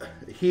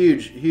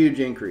 huge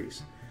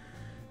increase.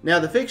 Now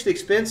the fixed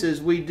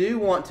expenses, we do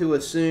want to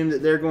assume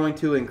that they're going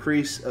to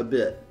increase a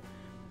bit.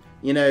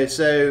 You know,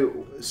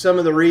 so some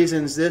of the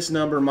reasons this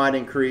number might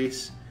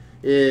increase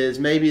is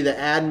maybe the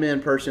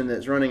admin person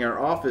that's running our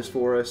office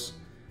for us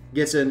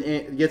gets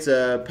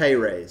a pay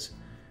raise,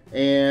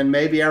 and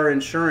maybe our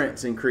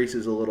insurance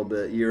increases a little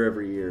bit year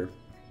over year.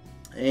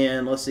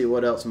 And let's see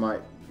what else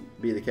might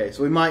be the case.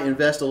 We might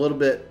invest a little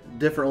bit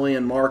differently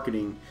in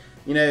marketing.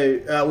 You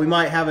know, we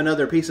might have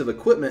another piece of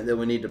equipment that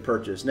we need to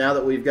purchase. Now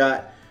that we've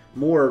got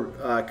more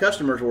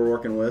customers we're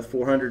working with,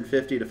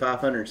 450 to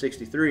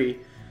 563,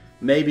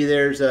 maybe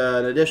there's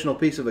an additional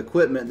piece of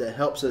equipment that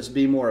helps us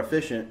be more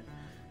efficient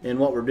in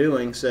what we're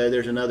doing, so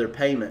there's another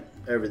payment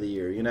over the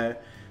year, you know.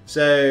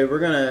 So we're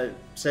going to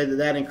say that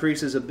that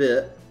increases a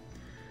bit.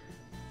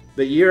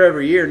 But year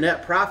over year,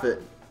 net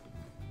profit,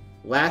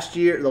 last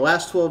year, the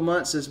last 12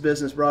 months, this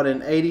business brought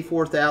in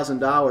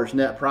 $84,000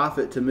 net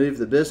profit to move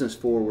the business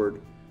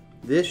forward.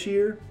 This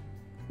year,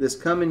 this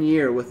coming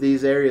year, with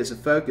these areas of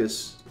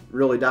focus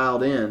really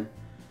dialed in,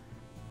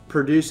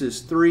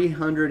 produces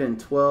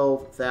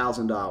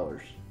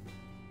 $312,000.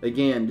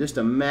 Again, just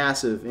a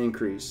massive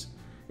increase.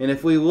 And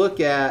if we look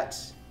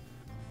at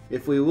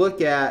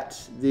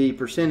the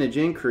percentage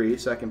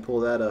increase, I can pull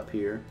that up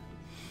here.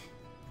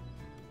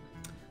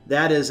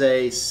 That is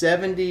a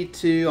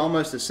 72,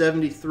 almost a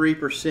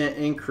 73%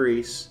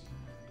 increase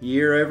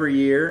year over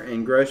year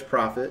in gross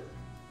profit.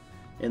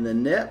 And the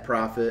net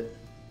profit,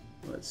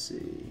 let's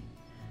see,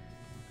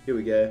 here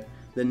we go.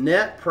 The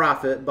net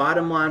profit,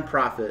 bottom line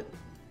profit,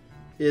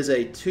 is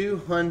a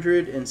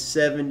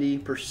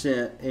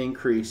 270%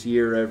 increase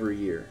year over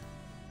year.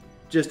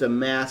 Just a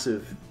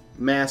massive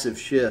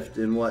shift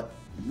in what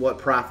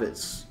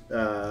profits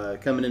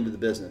coming into the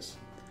business.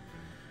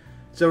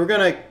 So we're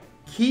going to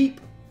keep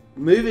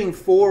moving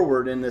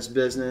forward in this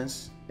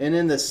business, and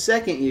in the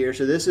second year,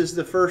 so this is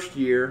the first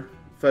year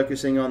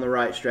focusing on the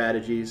right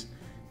strategies.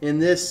 In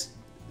this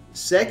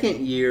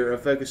second year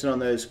of focusing on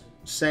those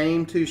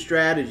same two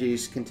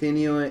strategies,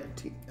 continuing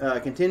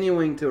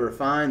to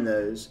refine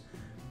those,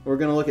 we're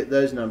going to look at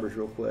those numbers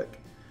real quick.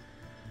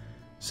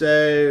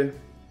 So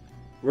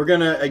we're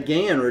going to,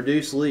 again,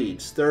 reduce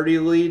leads. 30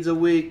 leads a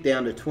week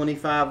down to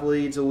 25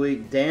 leads a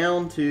week,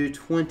 down to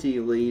 20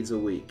 leads a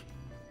week.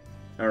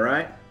 All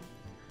right?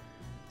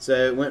 So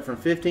it went from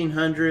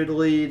 1,500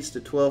 leads to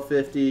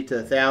 1,250 to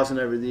 1,000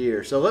 over the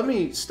year. So let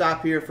me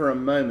stop here for a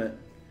moment.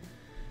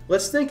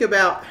 Let's think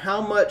about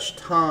how much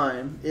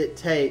time it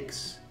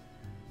takes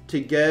to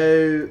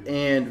go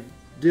and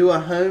do a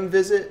home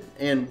visit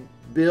and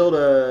build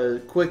a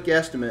quick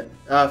estimate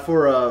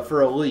for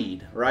a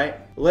lead, right?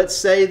 Let's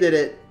say that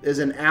it is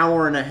an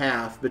hour and a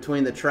half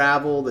between the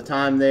travel, the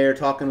time there,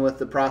 talking with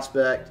the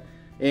prospect,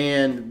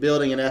 and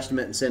building an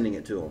estimate and sending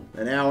it to them.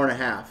 An hour and a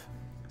half.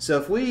 So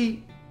if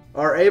we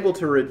are able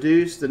to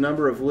reduce the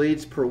number of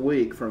leads per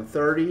week from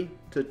 30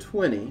 to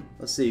 20,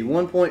 let's see,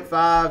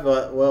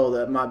 1.5, well,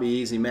 that might be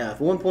easy math.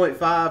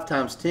 1.5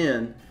 times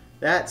 10,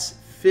 that's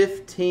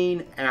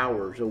 15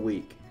 hours a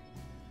week.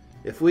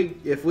 If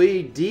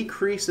we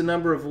decrease the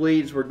number of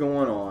leads we're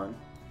going on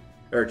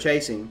or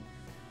chasing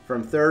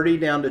from 30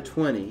 down to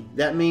 20,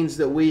 that means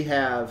that we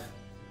have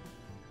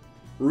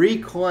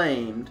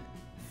reclaimed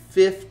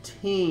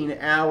 15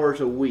 hours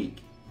a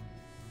week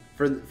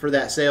for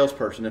that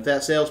salesperson. If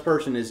that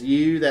salesperson is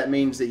you, that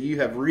means that you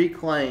have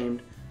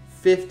reclaimed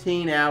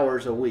 15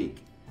 hours a week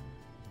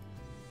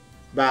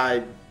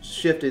by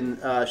shifting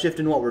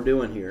what we're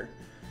doing here.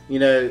 You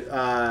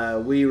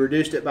know, we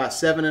reduced it by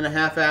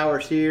 7.5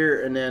 hours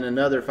here, and then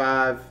another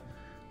 5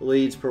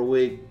 leads per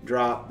week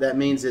drop. That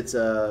means it's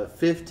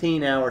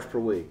 15 hours per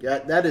week.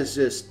 That is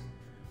just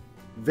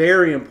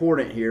very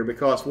important here,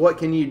 because what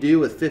can you do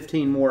with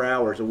 15 more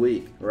hours a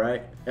week,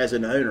 right, as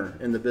an owner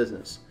in the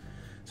business?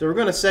 So we're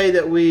going to say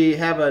that we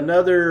have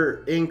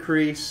another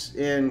increase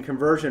in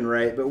conversion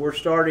rate, but we're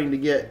starting to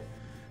get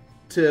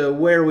to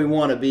where we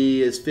want to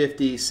be is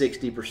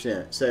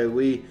 50-60%. So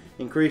we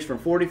increased from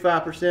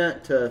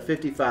 45% to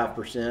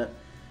 55%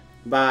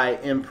 by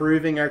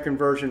improving our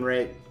conversion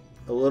rate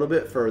a little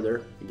bit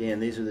further. Again,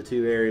 these are the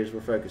two areas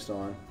we're focused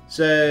on.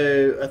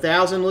 So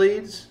 1,000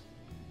 leads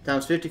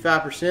times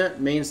 55%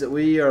 means that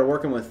we are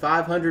working with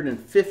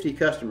 550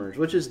 customers,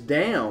 which is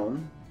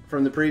down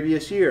from the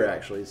previous year,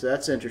 actually. So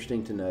that's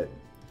interesting to note.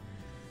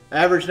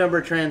 Average number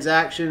of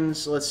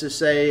transactions, let's just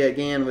say,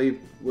 again,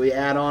 we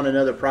add on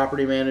another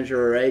property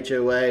manager or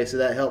HOA, so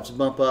that helps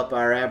bump up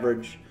our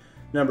average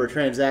number of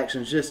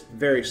transactions just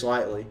very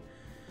slightly.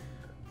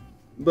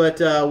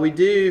 But we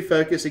do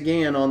focus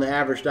again on the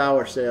average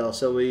dollar sale.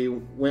 So we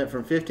went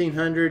from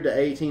 $1,500 to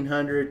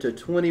 $1,800 to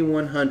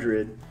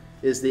 $2,100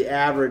 is the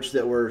average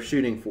that we're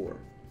shooting for.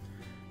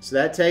 So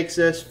that takes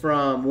us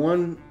from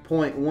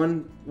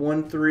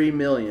 1.113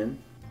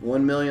 million,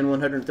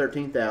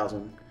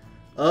 1,113,000,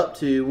 up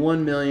to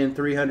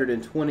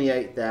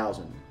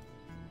 1,328,000.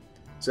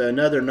 So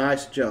another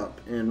nice jump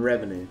in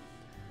revenue.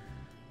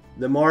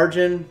 The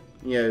margin,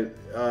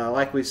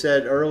 like we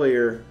said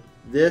earlier,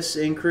 this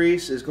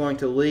increase is going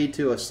to lead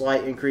to a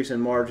slight increase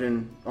in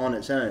margin on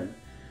its own.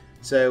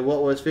 So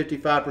what was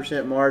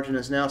 55% margin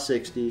is now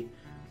 60%.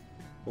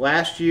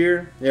 Last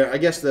year,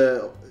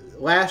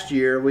 last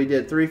year we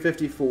did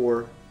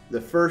 354.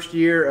 The first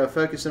year of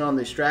focusing on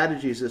the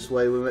strategies this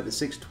way, we went to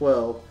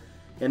 612.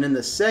 And in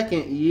the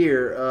second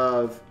year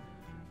of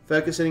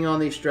focusing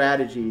on these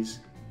strategies,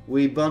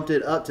 we bumped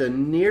it up to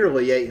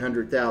nearly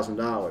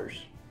 $800,000,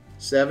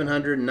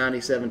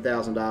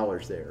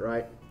 $797,000 there,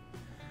 right?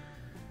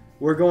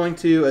 We're going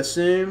to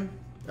assume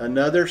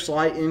another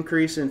slight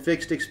increase in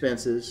fixed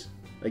expenses.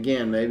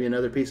 Again, maybe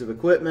another piece of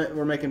equipment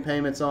we're making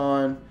payments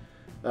on,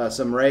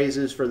 some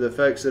raises for the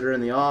folks that are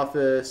in the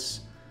office,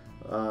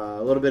 a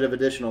little bit of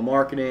additional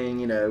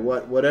marketing,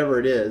 whatever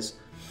it is.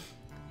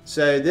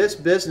 So this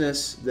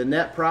business, the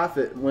net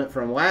profit went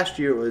from last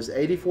year, it was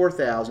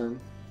 $84,000.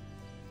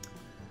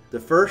 The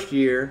first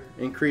year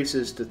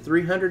increases to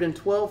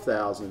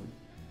 $312,000.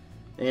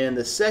 And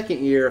the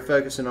second year of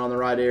focusing on the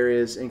right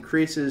areas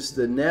increases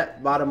the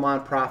net bottom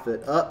line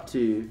profit up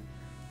to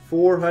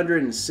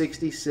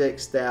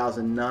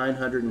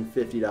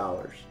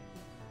 $466,950.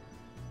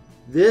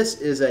 This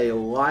is a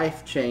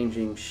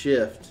life-changing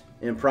shift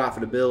in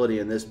profitability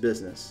in this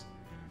business.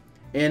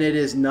 And it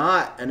is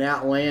not an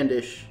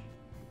outlandish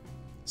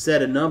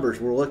set of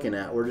numbers we're looking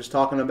at. We're just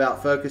talking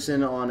about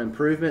focusing on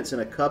improvements in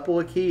a couple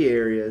of key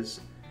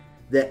areas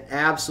that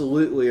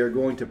absolutely are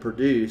going to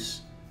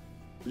produce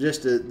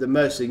just the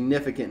most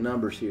significant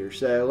numbers here.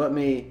 So let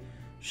me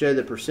show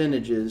the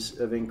percentages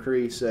of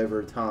increase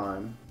over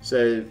time.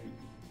 So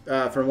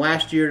from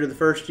last year to the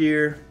first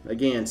year,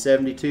 again,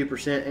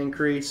 72%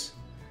 increase.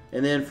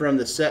 And then from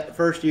the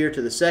first year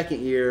to the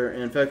second year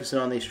and focusing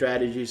on these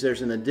strategies,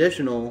 there's an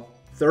additional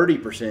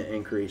 30%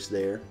 increase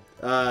there.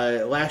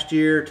 Last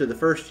year to the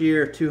first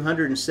year,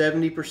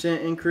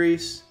 270%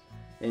 increase.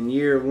 In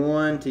year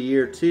 1 to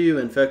year 2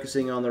 and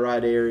focusing on the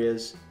right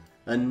areas,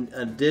 an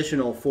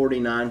additional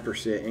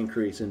 49%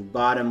 increase in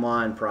bottom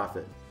line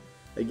profit.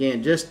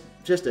 Again, just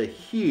a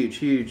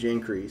huge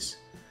increase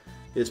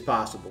is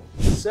possible.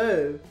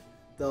 So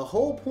the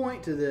whole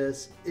point to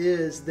this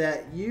is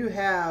that you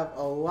have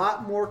a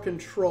lot more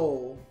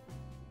control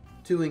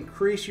to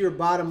increase your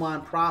bottom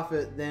line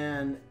profit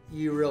than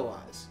you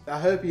realize. I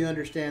hope you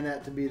understand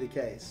that to be the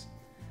case.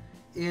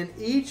 In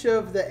each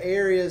of the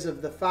areas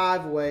of the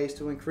 5 ways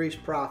to increase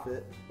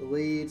profit, the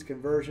leads,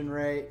 conversion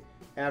rate,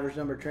 average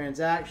number of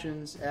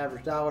transactions,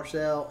 average dollar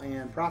sale,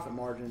 and profit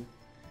margin,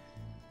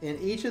 in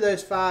each of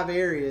those 5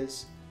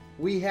 areas,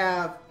 we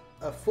have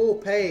a full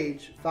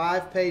page,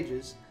 5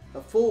 pages,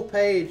 a full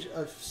page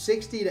of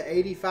 60 to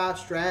 85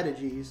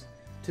 strategies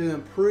to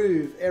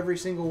improve every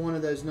single one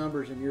of those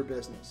numbers in your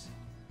business.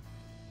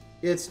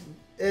 It's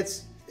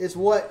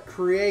what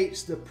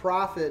creates the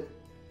profit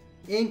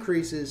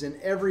increases in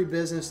every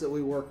business that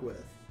we work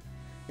with.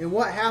 And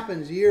what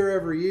happens year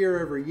over year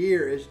over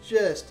year is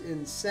just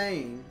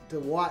insane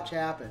to watch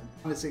happen.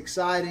 It's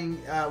exciting.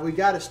 We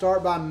got to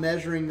start by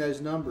measuring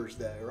those numbers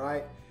though,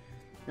 right?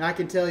 And I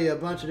can tell you a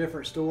bunch of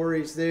different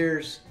stories.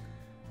 There's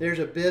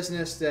a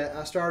business that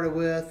I started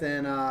with,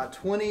 and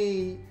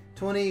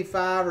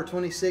 25 or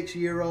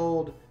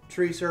 26-year-old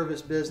tree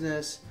service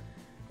business,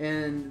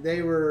 and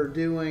they were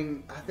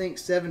doing, I think,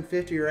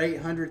 $750,000 or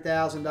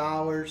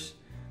 $800,000,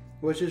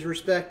 which is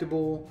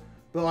respectable,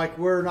 but like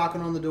we're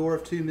knocking on the door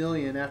of $2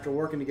 million after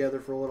working together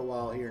for a little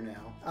while here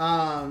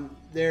now.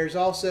 There's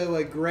also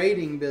a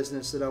grading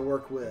business that I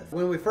work with.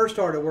 When we first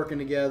started working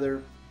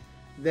together,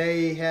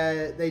 they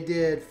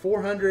did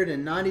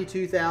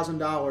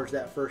 $492,000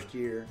 that first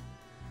year.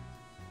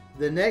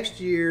 The next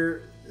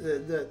year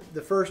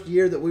the first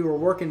year that we were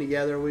working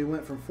together, we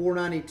went from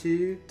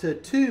 $492 to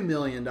 $2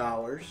 million,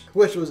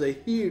 which was a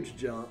huge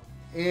jump.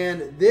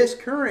 And this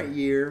current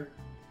year,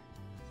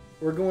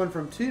 we're going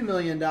from $2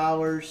 million.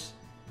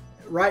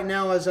 Right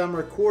now, as I'm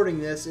recording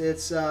this,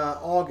 it's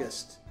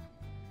August.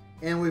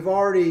 And we've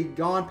already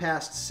gone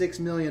past $6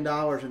 million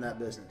in that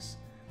business.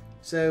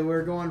 So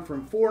we're going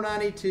from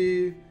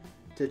 $492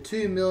 to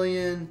 $2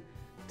 million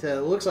to,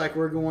 it looks like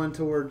we're going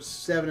towards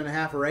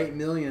 $7.5 or $8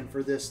 million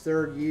for this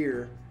third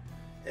year.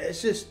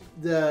 It's just,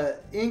 the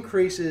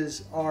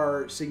increases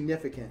are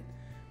significant.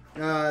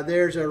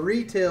 There's a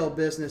retail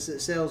business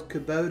that sells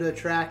Kubota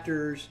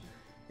tractors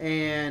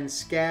and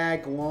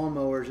Skag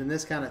lawnmowers and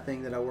this kind of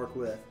thing that I work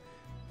with.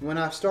 When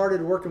I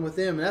started working with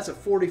them, and that's a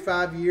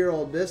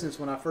 45-year-old business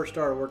when I first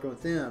started working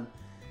with them.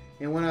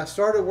 And when I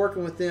started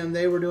working with them,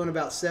 they were doing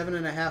about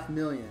 $7.5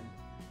 million.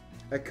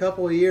 A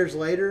couple of years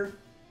later,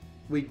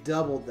 we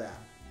doubled that.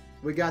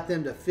 We got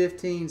them to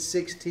 $15,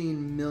 $16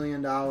 million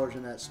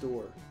in that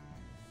store,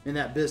 in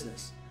that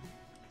business.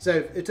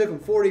 So it took them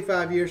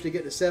 45 years to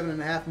get to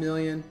 $7.5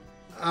 million.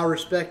 I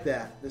respect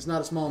that. It's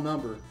not a small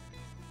number.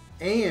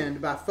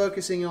 And by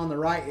focusing on the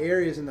right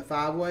areas in the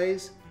 5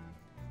 ways,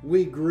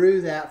 we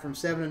grew that from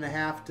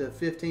 7.5 to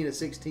 15 to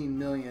 16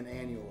 million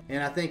annually.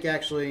 And I think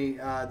actually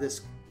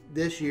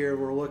this year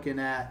we're looking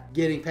at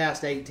getting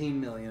past 18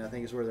 million, I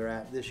think is where they're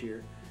at this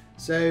year.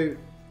 So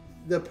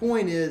the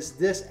point is,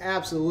 this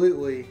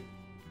absolutely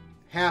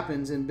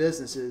happens in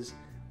businesses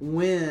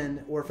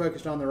when we're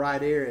focused on the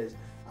right areas.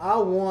 I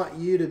want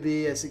you to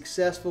be as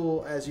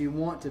successful as you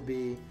want to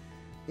be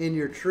in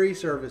your tree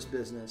service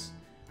business.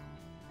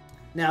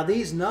 Now,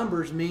 these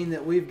numbers mean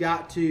that we've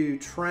got to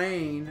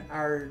train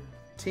our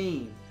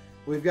team.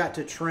 We've got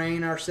to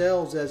train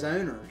ourselves as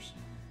owners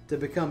to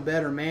become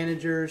better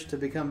managers, to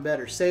become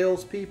better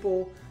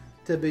salespeople,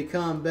 to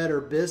become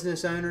better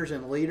business owners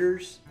and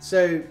leaders.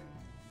 So,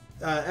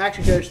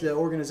 Action Coach, the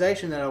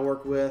organization that I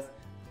work with,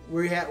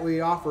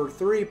 we offer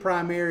 3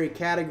 primary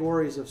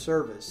categories of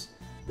service.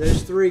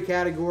 Those 3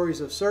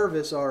 categories of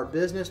service are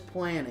business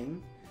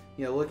planning,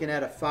 looking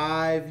at a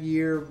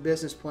 5-year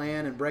business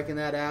plan and breaking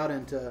that out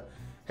into,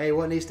 hey,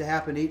 what needs to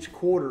happen each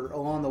quarter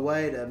along the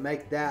way to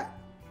make that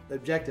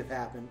objective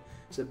happen.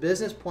 So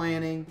business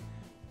planning,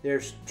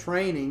 there's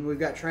training. We've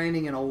got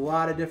training in a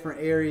lot of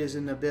different areas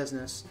in the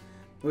business.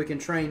 We can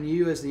train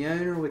you as the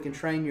owner. We can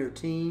train your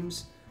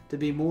teams to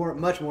be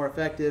much more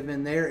effective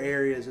in their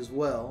areas as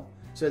well.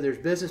 So there's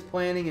business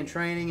planning and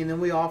training, and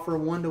then we offer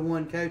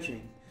one-to-one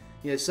coaching.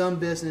 Some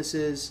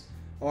businesses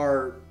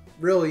are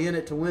really in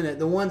it to win it.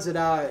 The ones that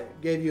I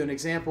gave you an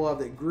example of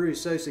that grew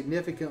so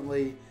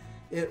significantly,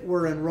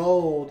 were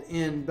enrolled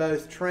in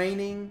both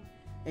training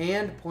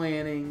and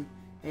planning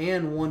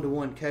and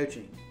one-to-one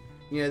coaching.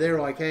 They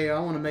were like, hey, I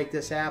want to make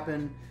this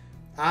happen.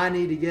 I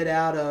need to get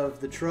out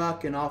of the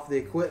truck and off the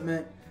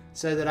equipment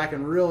so that I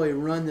can really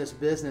run this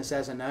business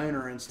as an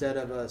owner instead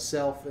of a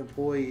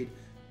self-employed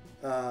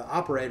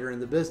operator in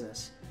the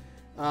business.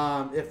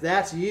 If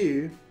that's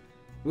you,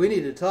 we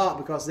need to talk,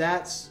 because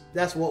that's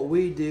what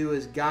we do,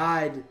 is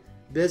guide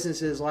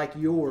businesses like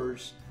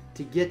yours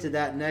to get to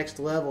that next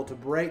level, to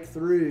break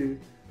through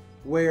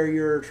where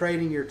you're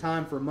trading your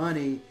time for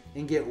money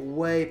and get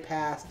way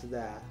past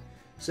that,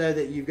 so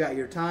that you've got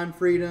your time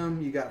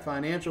freedom, you've got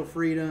financial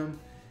freedom,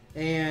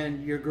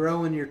 and you're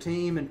growing your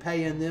team and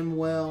paying them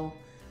well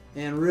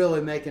and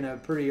really making a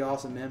pretty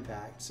awesome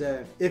impact.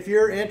 So if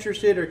you're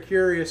interested or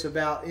curious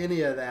about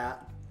any of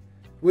that,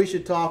 we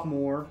should talk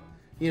more.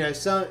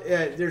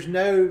 There's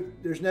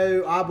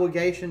no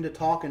obligation to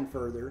talking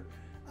further.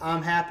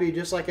 I'm happy,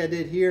 just like I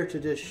did here, to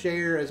just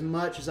share as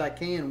much as I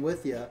can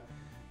with you.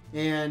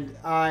 And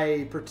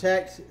I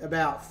protect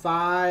about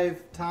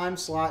 5 time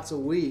slots a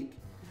week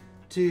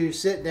to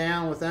sit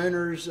down with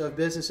owners of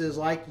businesses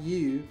like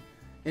you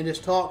and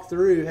just talk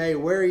through, hey,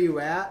 where are you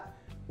at?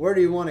 Where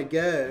do you want to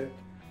go?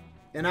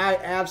 And I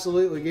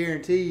absolutely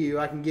guarantee you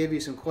I can give you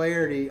some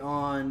clarity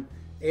on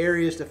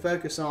areas to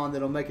focus on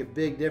that'll make a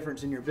big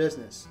difference in your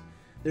business.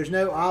 There's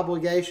no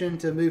obligation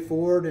to move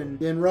forward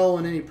and enroll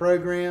in any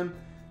program.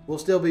 We'll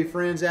still be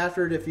friends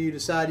after it. If you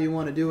decide you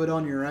want to do it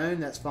on your own,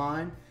 that's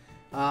fine.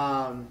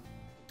 I'm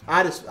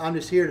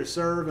just here to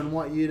serve and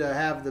want you to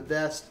have the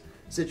best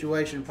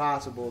situation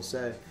possible.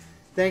 So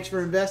thanks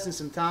for investing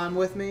some time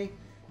with me,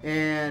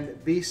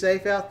 and be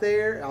safe out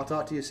there. I'll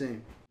talk to you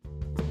soon.